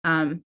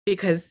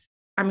 Because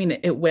I mean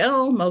it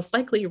will most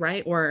likely,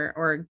 right?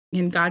 Or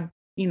in God,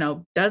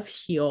 does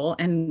heal,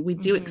 and we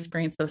do mhm.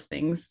 experience those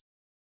things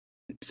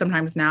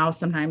sometimes now,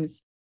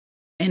 sometimes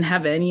in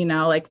heaven,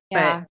 like,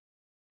 Yeah.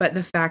 but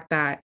the fact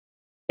that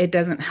it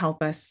doesn't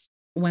help us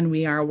when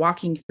we are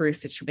walking through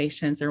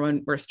situations, or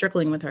when we're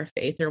struggling with our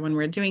faith, or when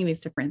we're doing these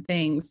different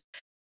things,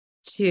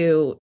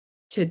 to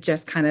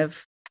just kind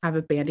of have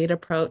a band-aid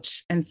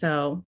approach. And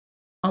so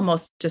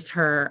almost just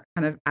her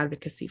kind of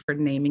advocacy for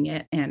naming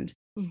it and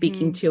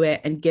speaking Mhm. to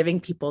it and giving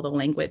people the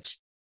language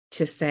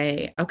to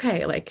say,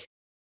 okay, like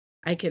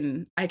I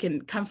can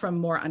come from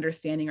more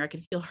understanding, or I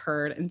can feel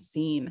heard and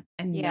seen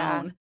and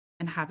Yeah. known,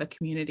 and have a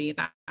community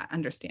that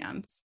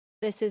understands.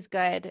 This is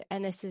good,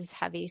 and this is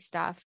heavy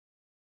stuff.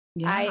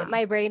 Yeah.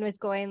 My brain was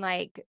going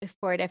like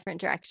 4 different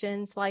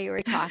directions while you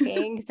were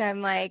talking. So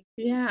I'm like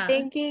Yeah.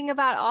 thinking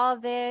about all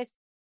of this.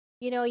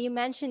 You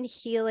mentioned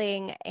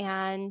healing,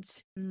 and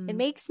it Mm,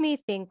 makes me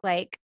think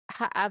like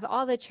of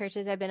all the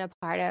churches I've been a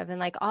part of and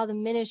like all the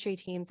ministry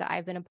teams that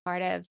I've been a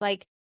part of,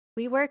 like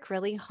we work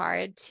really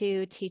hard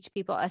to teach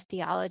people a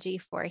theology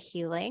for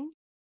healing.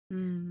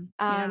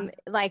 yeah.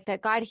 Like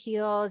that God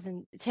heals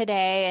and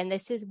today, and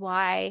this is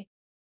why.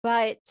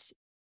 But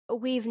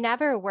we've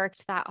never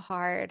worked that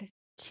hard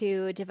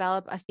to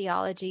develop a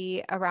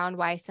theology around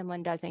why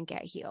someone doesn't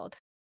get healed.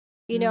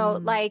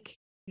 Mm, Like,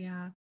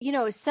 yeah.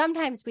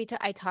 sometimes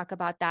I talk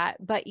about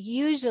that, but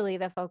usually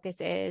the focus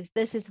is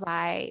this is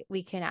why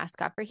we can ask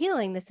God for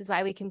healing. This is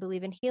why we can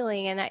believe in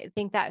healing. And I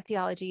think that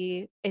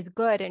theology is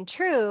good and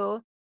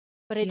true,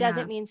 but it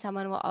doesn't Yeah. mean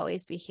someone will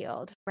always be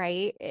healed,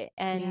 right?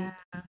 Yeah.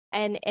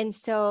 And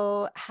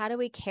so how do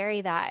we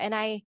carry that? And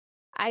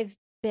I've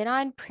been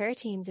on prayer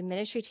teams and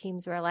ministry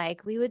teams where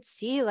like we would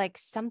see like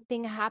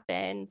something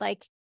happen,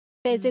 like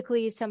Mm,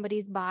 physically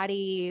somebody's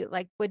body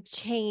like would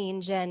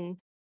change, and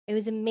it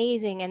was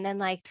amazing, and then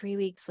like 3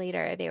 weeks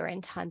later they were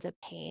in tons of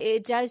pain.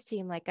 It does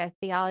seem like a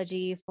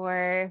theology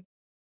for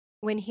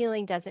when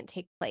healing doesn't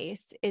take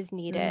place is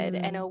needed,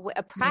 and mm, a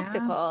yeah.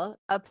 practical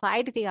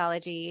applied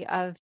theology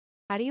of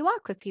how do you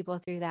walk with people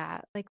through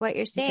that, like what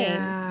you're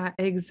saying. Yeah,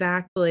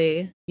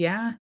 exactly.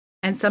 Yeah.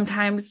 And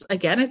sometimes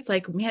again, it's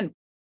like, man,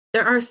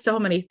 there are so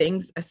many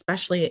things,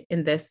 especially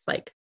in this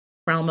like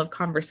realm of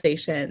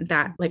conversation,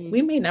 that like Mhm.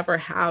 we may never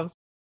have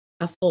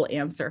a full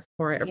answer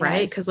for it,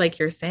 right? Because Yes. like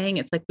you're saying,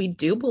 it's like we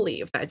do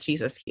believe that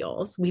Jesus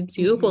heals. We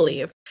do Hmm.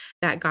 believe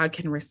that God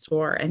can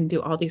restore and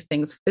do all these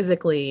things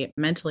physically,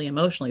 mentally,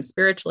 emotionally,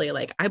 spiritually.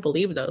 Like I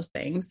believe those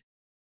things.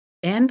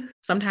 And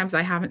sometimes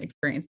I haven't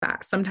experienced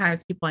that.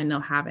 Sometimes people I know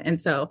haven't.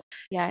 And so,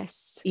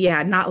 Yes.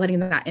 yeah, not letting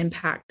that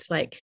impact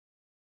like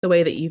the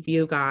way that you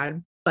view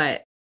God,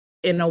 but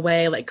in a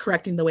way, like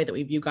correcting the way that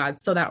we view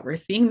God so that we're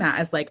seeing that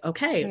as like,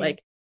 okay, Right.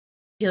 like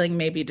healing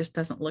maybe just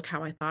doesn't look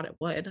how I thought it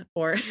would,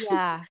 or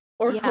Yeah.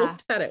 or Yeah.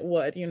 hoped that it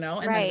would, and then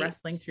Right.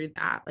 wrestling through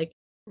that, like,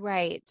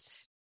 Right.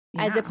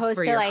 As yeah, opposed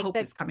where to your like hope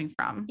is coming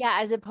from.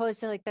 as opposed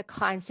to like the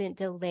constant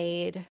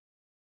delayed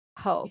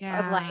hope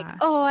of like, Yeah.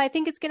 oh, I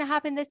think it's going to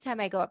happen this time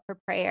I go up for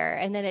prayer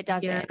and then it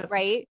doesn't, Yeah.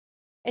 right?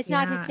 It's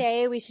not to Yeah.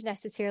 say we should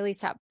necessarily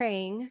stop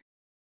praying,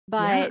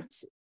 Yeah.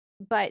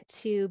 but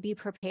to be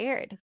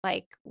prepared,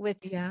 like with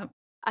Yeah.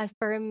 a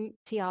firm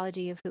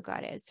theology of who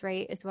God is,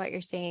 right? Is what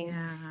you're saying.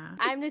 Yeah.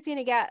 I'm just going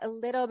to get a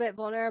little bit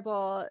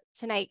vulnerable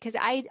tonight because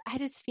I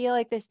just feel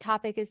like this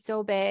topic is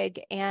so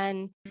big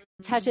and Mhm.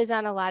 touches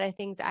on a lot of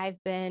things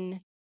I've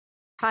been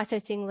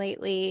processing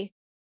lately.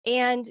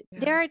 And Yeah.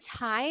 there are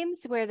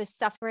times where the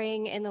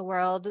suffering in the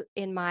world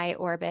in my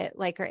orbit,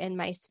 like, or in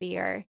my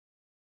sphere,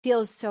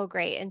 feels so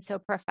great and so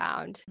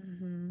profound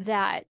Mhm.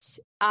 that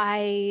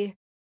I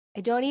I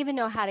don't even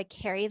know how to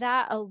carry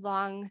that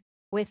along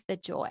with the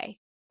joy,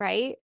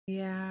 right?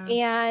 Yeah.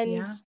 And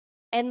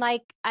Yeah.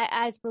 like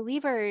as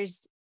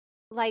believers,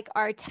 like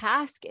our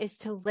task is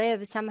to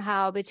live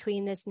somehow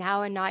between this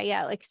now and not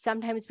yet. Like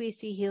sometimes we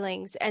see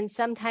healings and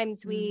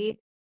sometimes Mm.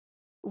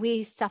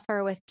 we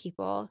suffer with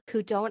people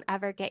who don't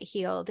ever get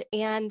healed.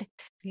 And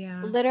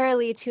Yeah.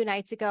 literally 2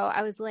 nights ago,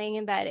 I was laying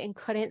in bed and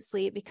couldn't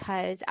sleep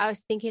because I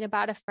was thinking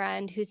about a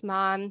friend whose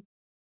mom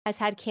has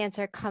had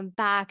cancer come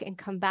back and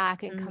come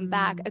back and come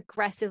back Mm.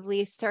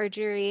 aggressively,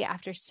 surgery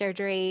after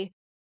surgery,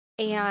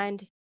 Wow.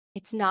 and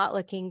it's not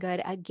looking good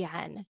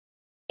again.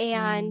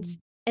 And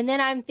Mm.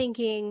 then I'm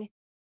thinking,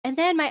 and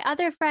then my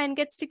other friend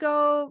gets to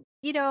go,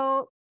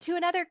 to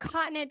another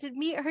continent to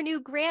meet her new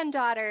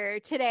granddaughter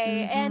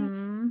today.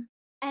 Mhm.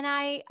 And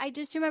I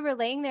just remember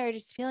laying there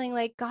just feeling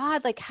like,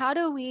 God, like how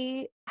do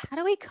we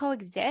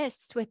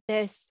coexist with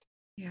this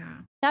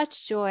Yeah.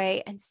 such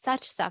joy and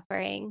such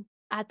suffering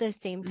at the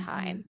same Mhm.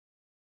 time?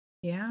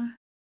 Yeah.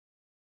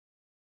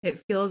 It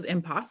feels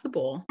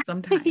impossible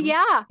sometimes.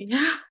 Yeah.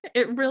 Yeah,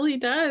 it really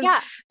does. Yeah.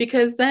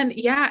 Because then,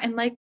 yeah, and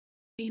like,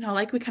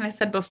 like we kind of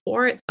said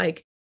before, it's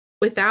like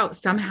without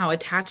somehow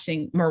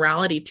attaching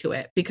morality to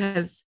it,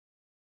 because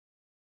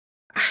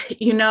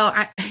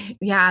I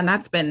yeah, and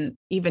that's been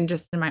even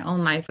just in my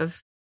own life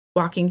of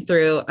walking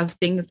through of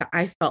things that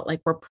I felt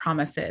like were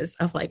promises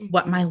of like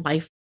what Hmm. my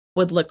life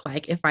would look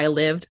like if I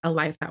lived a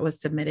life that was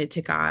submitted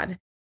to God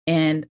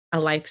and a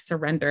life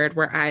surrendered,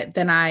 where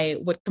I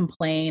would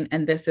complain,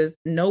 and this is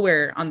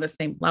nowhere on the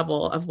same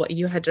level of what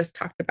you had just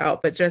talked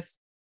about, but just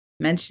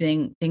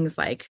mentioning things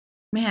like,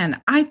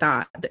 man, I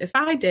thought that if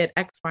I did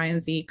X, Y,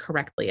 and Z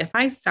correctly, if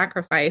I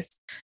sacrificed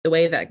the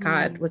way that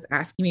God Hmm. was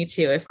asking me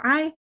to, if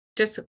I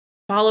just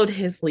followed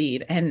his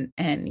lead, and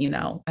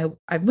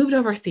I've moved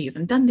overseas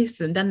and done this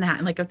and done that,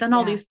 and like I've done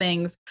all Yeah. these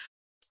things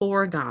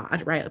for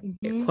God, right?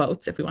 Hmm.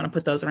 Quotes, if we want to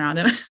put those around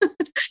him.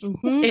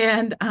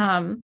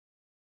 Hmm.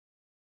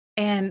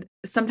 And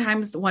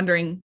sometimes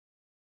wondering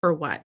for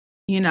what,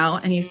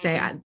 and you say,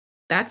 Hmm.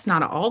 that's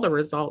not all the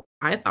result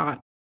I thought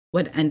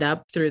would end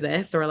up through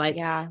this, or like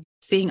Yeah.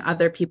 seeing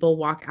other people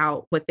walk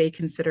out what they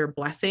consider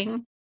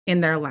blessing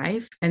in their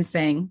life and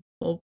saying,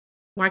 well,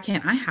 why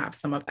can't I have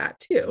some of that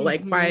too?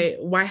 Like, Hmm.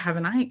 why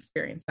haven't I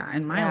experienced that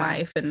in my Yeah.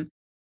 life?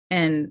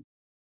 And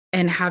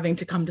and having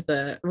to come to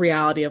the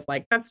reality of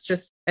like,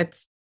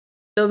 it's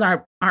those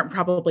aren't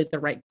probably the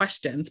right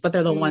questions, but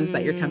they're the ones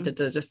that you're Mm. tempted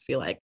to just feel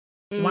like,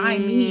 why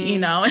me?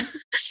 Mm.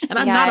 And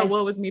I'm not a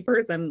woe is Yes. me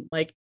person,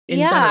 like in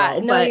Yeah.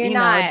 general, No, but you're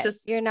not.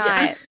 just, You're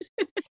yeah.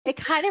 not. It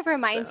kind of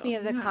reminds So me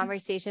of the yeah.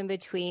 conversation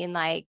between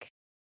like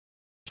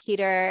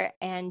Peter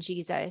and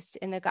Jesus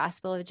in the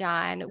Gospel of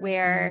John, Mhm.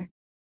 where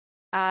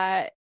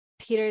uh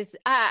Peter's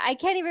I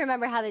can't even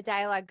remember how the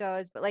dialogue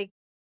goes, but like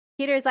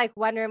Peter's like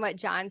wondering what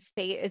John's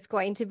fate is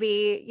going to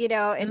be, in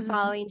Mhm.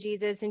 following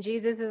Jesus. And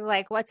Jesus is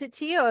like, what's it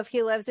to you if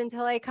he lives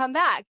until I come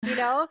back, And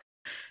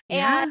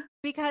Yeah.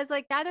 because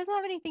like that doesn't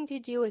have anything to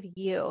do with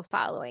you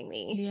following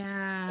me.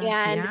 Yeah.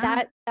 And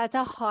Yeah. that's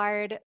a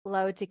hard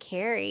load to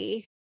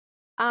carry.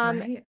 Um,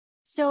 Right.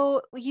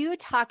 so you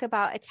talk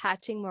about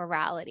attaching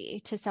morality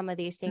to some of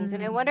these things,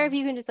 and I wonder if Mhm.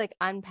 you can just like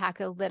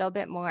unpack a little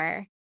bit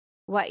more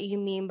what you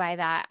mean by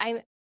that.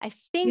 Yeah. I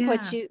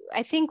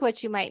think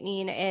what you might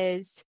mean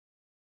is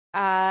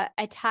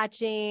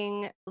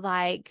attaching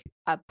like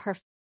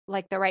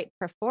like the right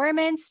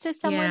performance to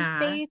someone's Yeah.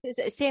 faith. Is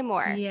it say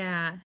more?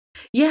 Yeah.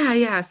 Yeah,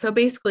 yeah. So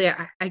basically,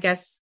 I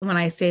guess when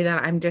I say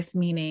that, I'm just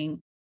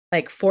meaning,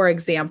 like, for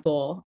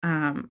example,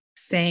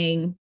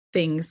 saying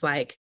things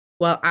like,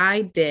 well,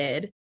 I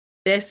did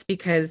this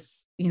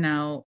because,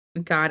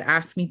 God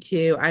asked me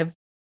to. I've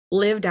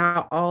lived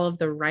out all of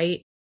the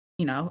right,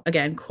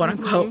 again, quote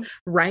unquote,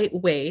 Mm-hmm. right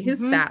ways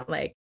Mm-hmm. that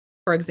like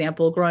for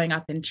example, growing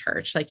up in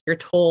church, like you're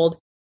told,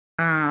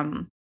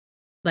 um,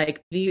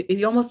 like you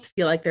almost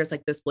feel like there's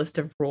like this list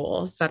of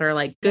rules that are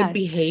like good Yes.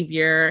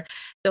 behavior,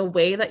 the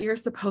way that you're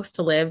supposed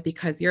to live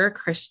because you're a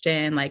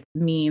Christian, like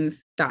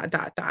means dot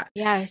dot dot.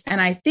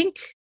 And I Yes. think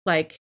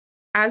like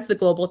as the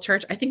global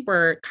church, I think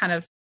we're kind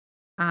of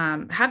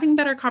having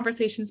better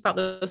conversations about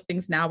those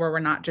things now, where we're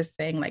not just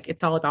saying like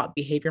it's all about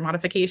behavior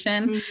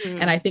modification.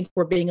 And Hmm. I think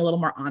we're being a little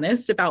more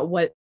honest about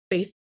what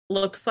faith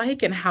looks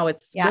like and how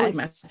it's really Yes.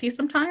 messy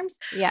sometimes.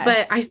 But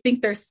Yes. I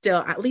think there's still,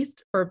 at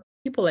least for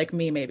people like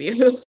me, maybe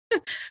who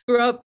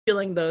grew up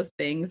feeling those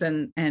things,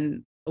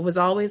 and was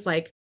always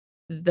like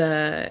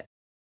the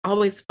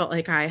always felt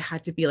like I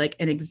had to be like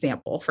an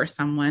example for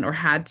someone, or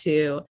had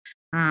to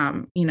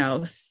you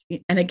know,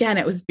 and again,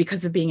 it was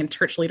because of being in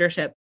church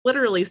leadership,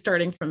 literally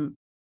starting from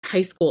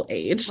high school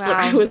age, where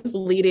I Wow. was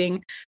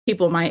leading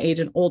people my age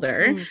and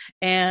older. Mm.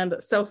 And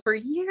so for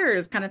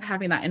years, kind of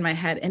having that in my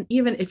head. And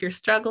even if you're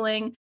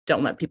struggling,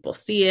 don't let people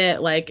see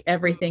it. Like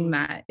everything Mm.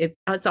 that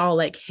it's all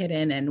like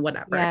hidden and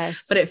whatever. But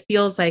Yes. it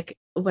feels like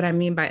what I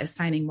mean by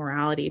assigning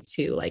morality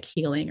to like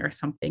healing or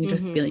something,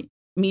 just Hmm. feeling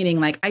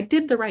meaning like I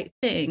did the right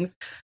things.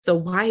 So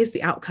why is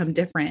the outcome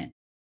different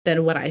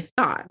than what I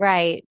thought?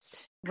 Right.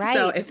 So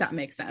Right. if that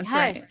makes sense,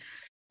 right? Yes.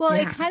 Well,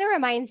 it Yeah. kind of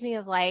reminds me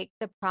of like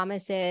the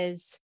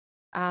promises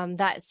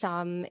that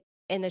some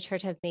in the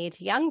church have made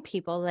to young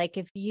people. Like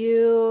if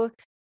you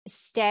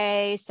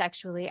stay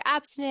sexually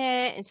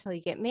abstinent until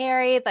you get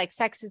married, like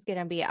sex is going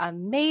to be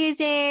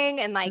amazing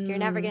and like you're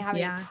never going to have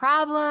any Yeah.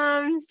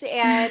 problems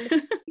and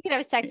you can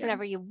have sex Yeah.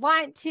 whenever you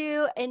want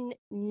to. And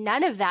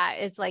none of that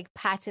is like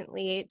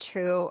patently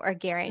true or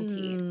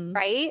guaranteed, Mm,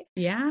 right?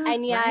 yeah, And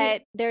right.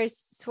 yet there's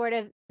sort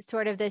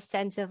of this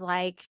sense of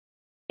like,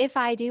 if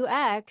I do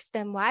X,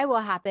 then Y will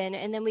happen.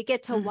 And then we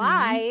get to Mm-hmm.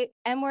 Y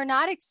and we're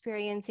not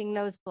experiencing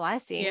those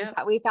blessings Yep.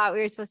 that we thought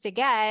we were supposed to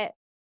get,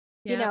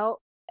 you Yep. know,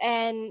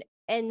 and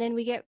then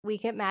we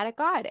get mad at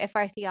God if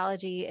our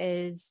theology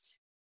is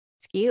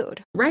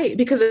skewed. Right.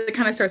 Because it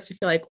kind of starts to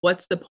feel like,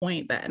 what's the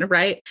point then?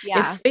 Right.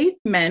 Yeah. If faith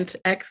meant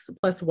X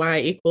plus Y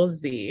equals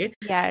Z, and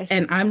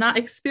Yes. I'm not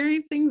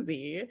experiencing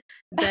Z,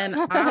 then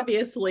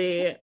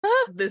obviously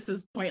this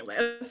is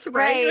pointless,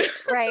 right?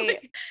 Right.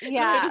 Right. And I'm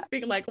Yeah. just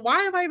being like,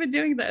 why am I even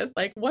doing this?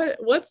 Like,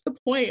 what's the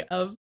point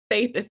of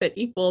faith if it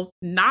equals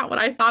not what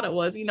I thought it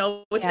was,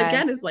 which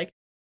again is like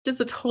Yes.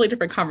 just a totally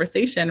different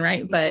conversation,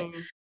 right? But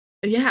Mhm.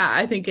 yeah,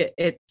 I think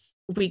it's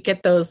we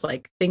get those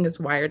like things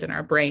wired in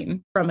our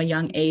brain from a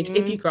young age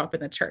if you Mhm. grow up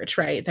in the church,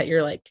 right? That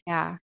you're like,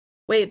 Yeah.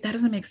 wait, that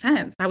doesn't make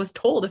sense. I was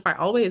told if I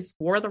always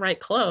wore the right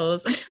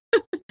clothes,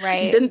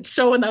 Right. didn't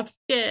show enough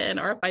skin,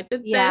 or if I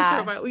did this, or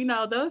if Yeah.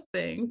 I, those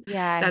things,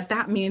 that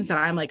Yes. means that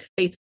I'm like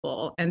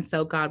faithful. And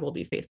so God will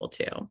be faithful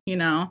too.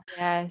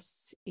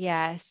 Yes.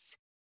 Yes.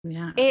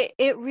 Yeah.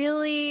 It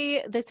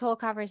really, this whole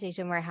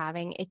conversation we're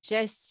having,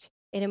 it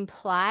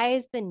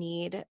implies the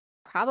need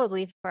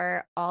probably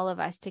for all of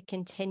us to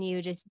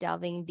continue just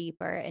delving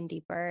deeper and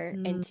deeper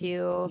Mm,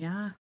 into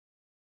yeah.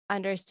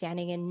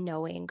 understanding and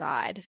knowing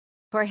God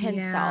for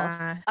himself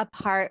Yeah.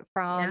 apart Yeah.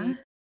 from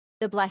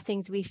the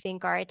blessings we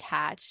think are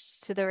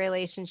attached to the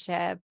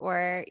relationship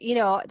or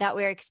that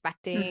we're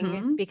expecting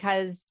Mm-hmm.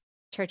 because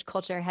church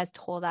culture has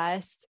told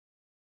us.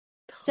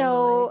 So,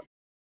 Totally.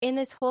 in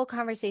this whole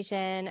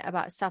conversation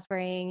about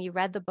suffering, you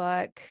read the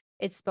book,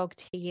 it spoke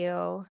to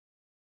you.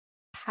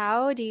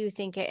 How do you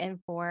think it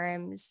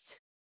informs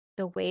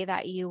the way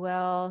that you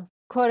will,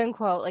 quote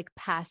unquote, like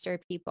pastor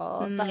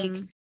people, like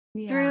Mm,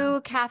 yeah.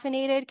 through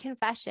caffeinated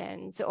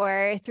confessions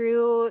or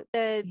through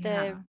the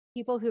Yeah.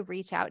 people who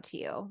reach out to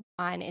you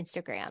on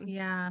Instagram?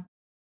 Yeah.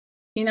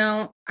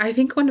 I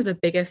think one of the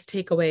biggest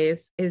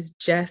takeaways is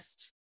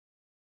just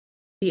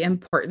the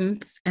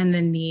importance and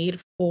the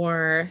need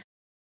for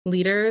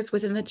leaders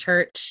within the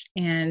church,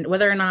 and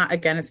whether or not,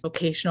 again, it's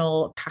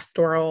vocational,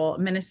 pastoral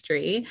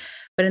ministry,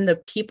 but in the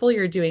people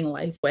you're doing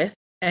life with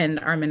and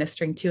are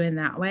ministering to in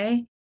that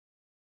way,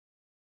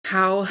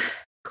 how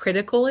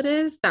critical it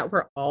is that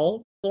we're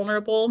all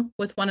vulnerable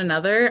with one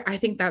another. I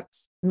think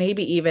that's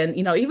maybe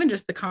even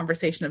just the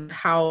conversation of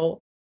how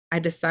I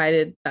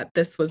decided that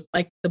this was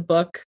like the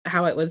book,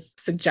 how it was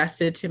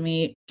suggested to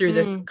me through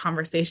this Mm,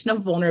 conversation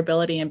of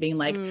vulnerability and being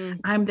like, mm,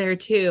 I'm there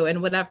too,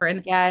 and whatever.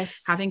 And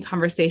yes. having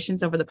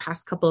conversations over the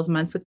past couple of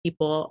months with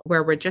people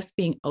where we're just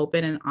being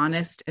open and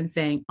honest and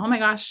saying, oh my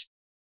gosh,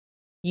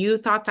 you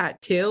thought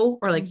that too,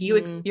 or like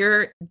Hmm.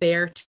 you're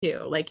there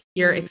too, like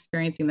you're Mm,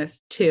 experiencing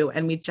this too,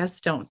 and we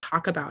just don't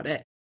talk about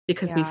it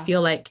because we yeah.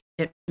 feel like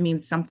it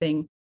means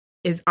something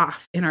is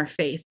off in our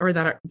faith, or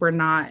that we're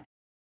not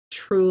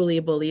truly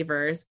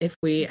believers if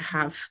we Mhm.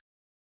 have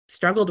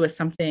struggled with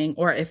something,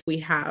 or if we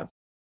have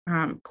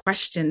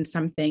questioned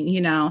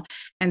something.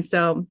 And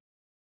so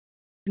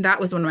that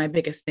was one of my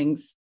biggest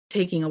things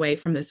taking away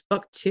from this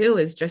book too,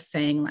 is just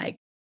saying like,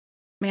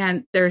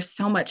 man, there's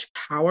so much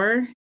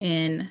power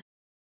in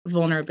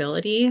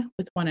vulnerability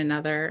with one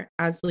another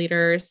as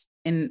leaders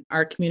in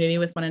our community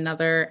with one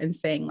another, and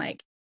saying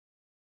like,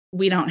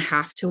 we don't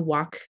have to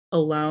walk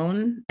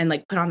alone and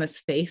like put on this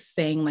face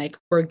saying like,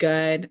 we're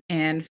good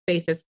and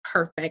faith is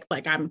perfect.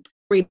 Like I'm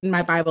reading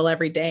my Bible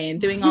every day and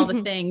doing all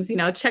the things,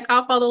 check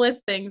off all the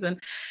list things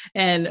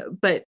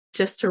but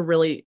just to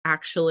really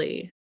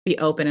actually be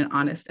open and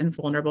honest and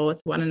vulnerable with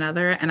one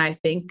another. And I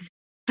think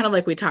kind of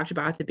like we talked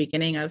about at the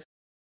beginning of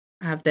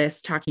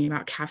this, talking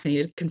about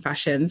caffeinated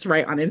confessions,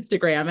 right, on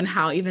Instagram, and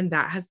how even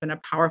that has been a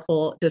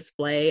powerful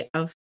display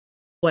of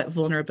what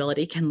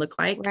vulnerability can look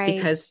like, Right.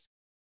 because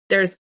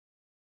there's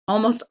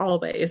almost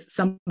always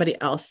somebody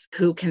else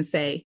who can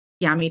say,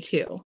 yeah, me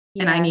too.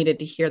 Yes. And I needed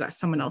to hear that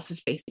someone else is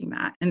facing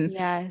that. And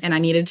I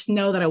needed to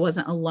know that I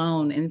wasn't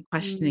alone in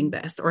questioning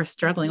this or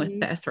struggling with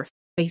this or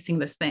facing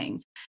this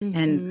thing.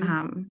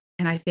 And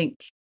I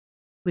think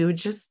we would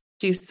just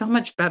do so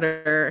much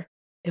better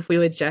if we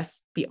would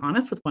just be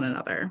honest with one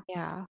another.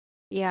 Yeah.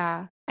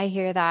 Yeah. I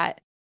hear that.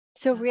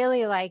 So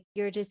really, like,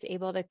 you're just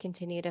able to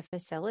continue to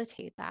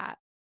facilitate that,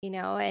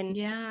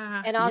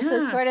 and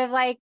also sort of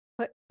like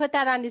put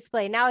that on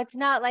display. Now it's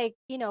not like,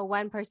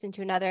 one person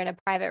to another in a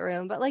private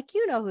room, but like,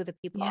 who the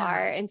people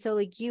are. And so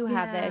like you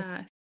have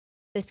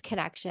this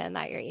connection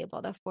that you're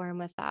able to form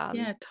with them.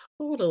 Yeah,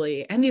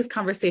 totally. And these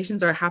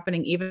conversations are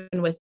happening even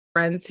with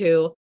friends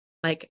who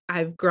like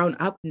I've grown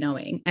up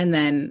knowing. And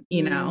then,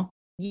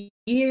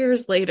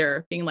 years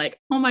later being like,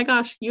 oh my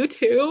gosh, you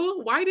too?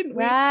 Why did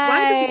we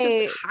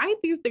just hide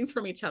these things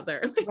from each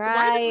other? Like,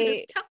 why did we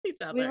just tell each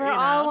other? We were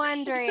all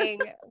wondering.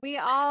 We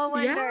all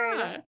wondered.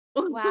 Yeah.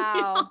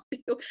 Wow.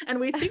 And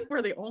we think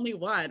we're the only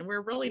one.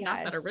 We're really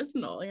not that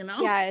original,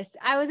 Yes.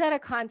 I was at a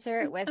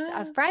concert with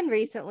a friend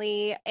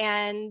recently,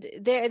 and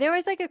there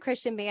was like a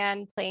Christian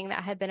band playing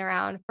that had been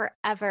around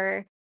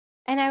forever.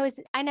 And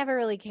I never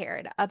really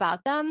cared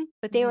about them,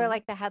 but they were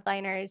like the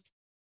headliners.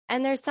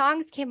 And their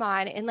songs came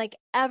on, and like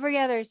every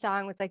other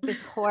song was like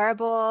this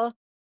horrible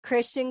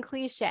Christian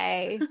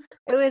cliche.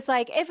 It was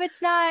like, if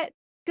it's not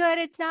good,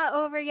 it's not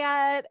over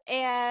yet.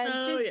 And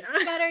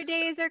better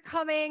days are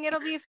coming. It'll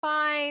be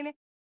fine.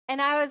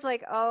 And I was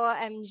like,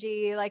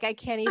 OMG, like I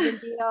can't even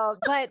deal.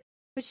 But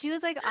she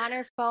was like on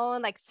her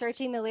phone, like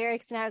searching the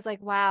lyrics. And I was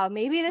like, wow,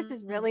 maybe this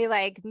is really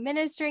like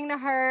ministering to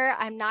her.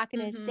 I'm not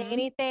going to say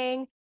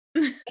anything.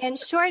 And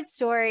short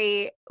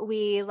story,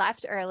 we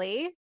left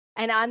early.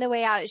 And on the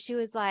way out, she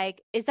was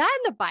like, is that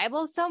in the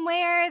Bible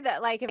somewhere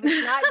that like, if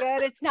it's not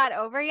good, it's not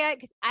over yet?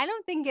 Because I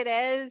don't think it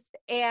is.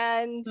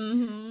 And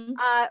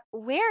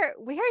where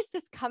is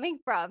this coming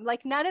from?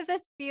 Like, none of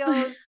this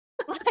feels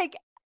like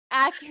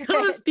accurate.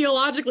 It was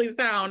theologically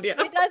sound.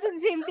 Yeah. It doesn't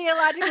seem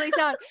theologically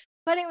sound.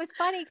 But it was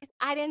funny because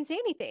I didn't say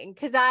anything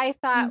because I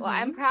thought, well,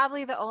 I'm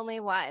probably the only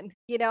one,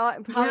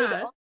 I'm probably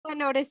the only one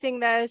noticing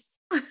this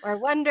or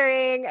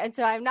wondering. And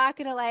so I'm not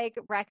going to like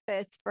wreck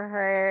this for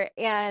her.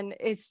 And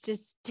it's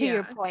just to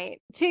your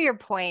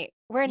point,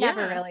 we're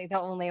never really the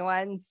only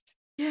ones.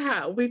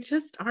 Yeah, we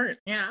just aren't.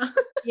 Yeah.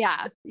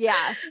 Yeah.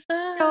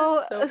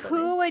 So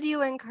who would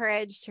you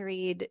encourage to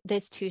read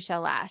This Too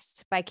Shall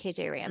Last by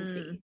KJ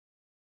Ramsey?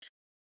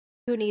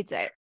 Who needs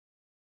it?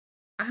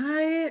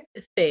 I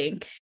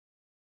think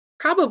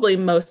probably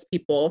most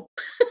people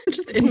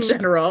just in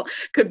general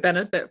could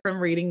benefit from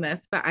reading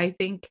this. But I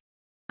think,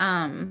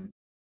 on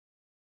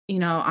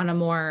a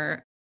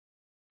more,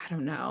 I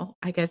don't know,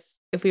 I guess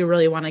if we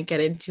really want to get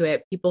into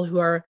it, people who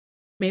are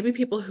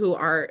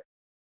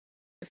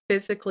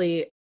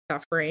physically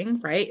suffering,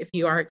 right? If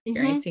you are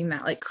experiencing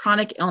that like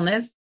chronic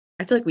illness,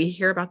 I feel like we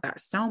hear about that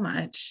so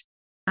much.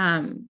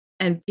 And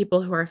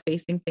people who are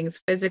facing things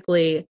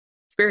physically,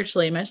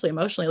 spiritually, mentally,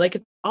 emotionally, like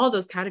it's all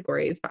those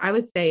categories. But I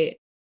would say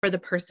for the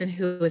person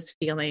who is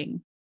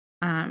feeling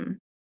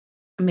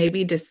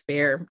maybe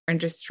despair and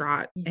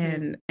distraught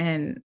and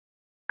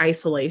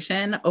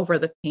isolation over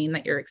the pain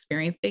that you're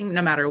experiencing,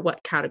 no matter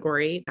what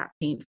category that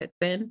pain fits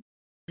in,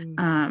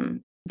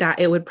 that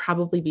it would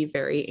probably be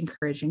very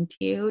encouraging to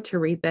you to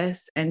read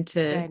this and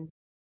to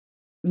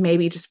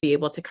maybe just be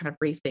able to kind of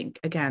rethink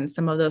again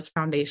some of those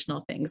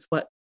foundational things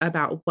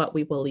about what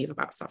we believe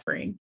about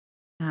suffering.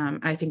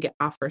 I think it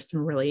offers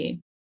some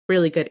really,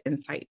 really good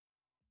insight.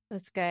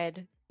 That's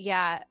good.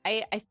 Yeah,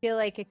 I feel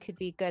like it could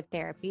be good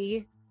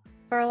therapy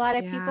for a lot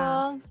of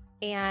people.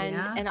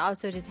 And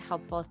also just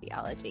helpful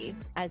theology,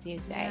 as you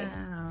say.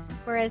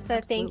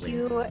 Marissa, thank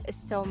you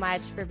so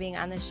much for being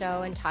on the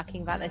show and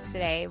talking about this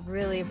today.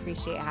 Really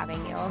appreciate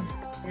having you.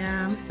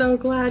 Yeah, I'm so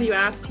glad you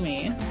asked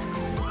me.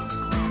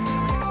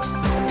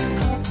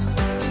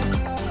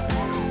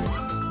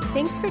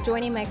 Thanks for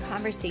joining my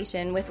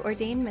conversation with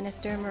ordained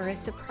minister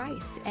Marissa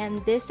Price and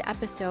this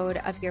episode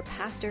of Your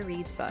Pastor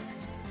Reads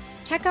Books.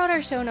 Check out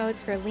our show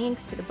notes for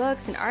links to the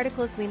books and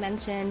articles we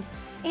mentioned.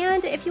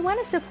 And if you want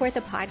to support the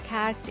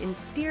podcast in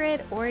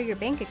spirit or your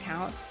bank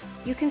account,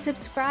 you can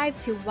subscribe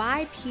to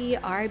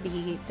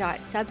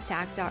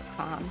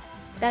yprb.substack.com.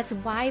 That's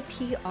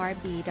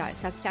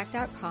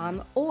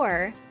yprb.substack.com.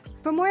 Or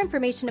for more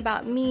information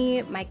about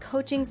me, my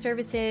coaching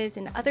services,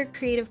 and other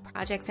creative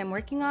projects I'm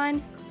working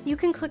on, you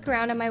can click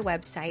around on my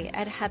website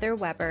at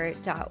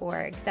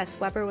heatherweber.org. That's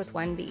Weber with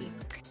one B.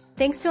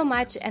 Thanks so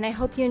much, and I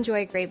hope you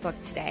enjoy a great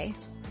book today.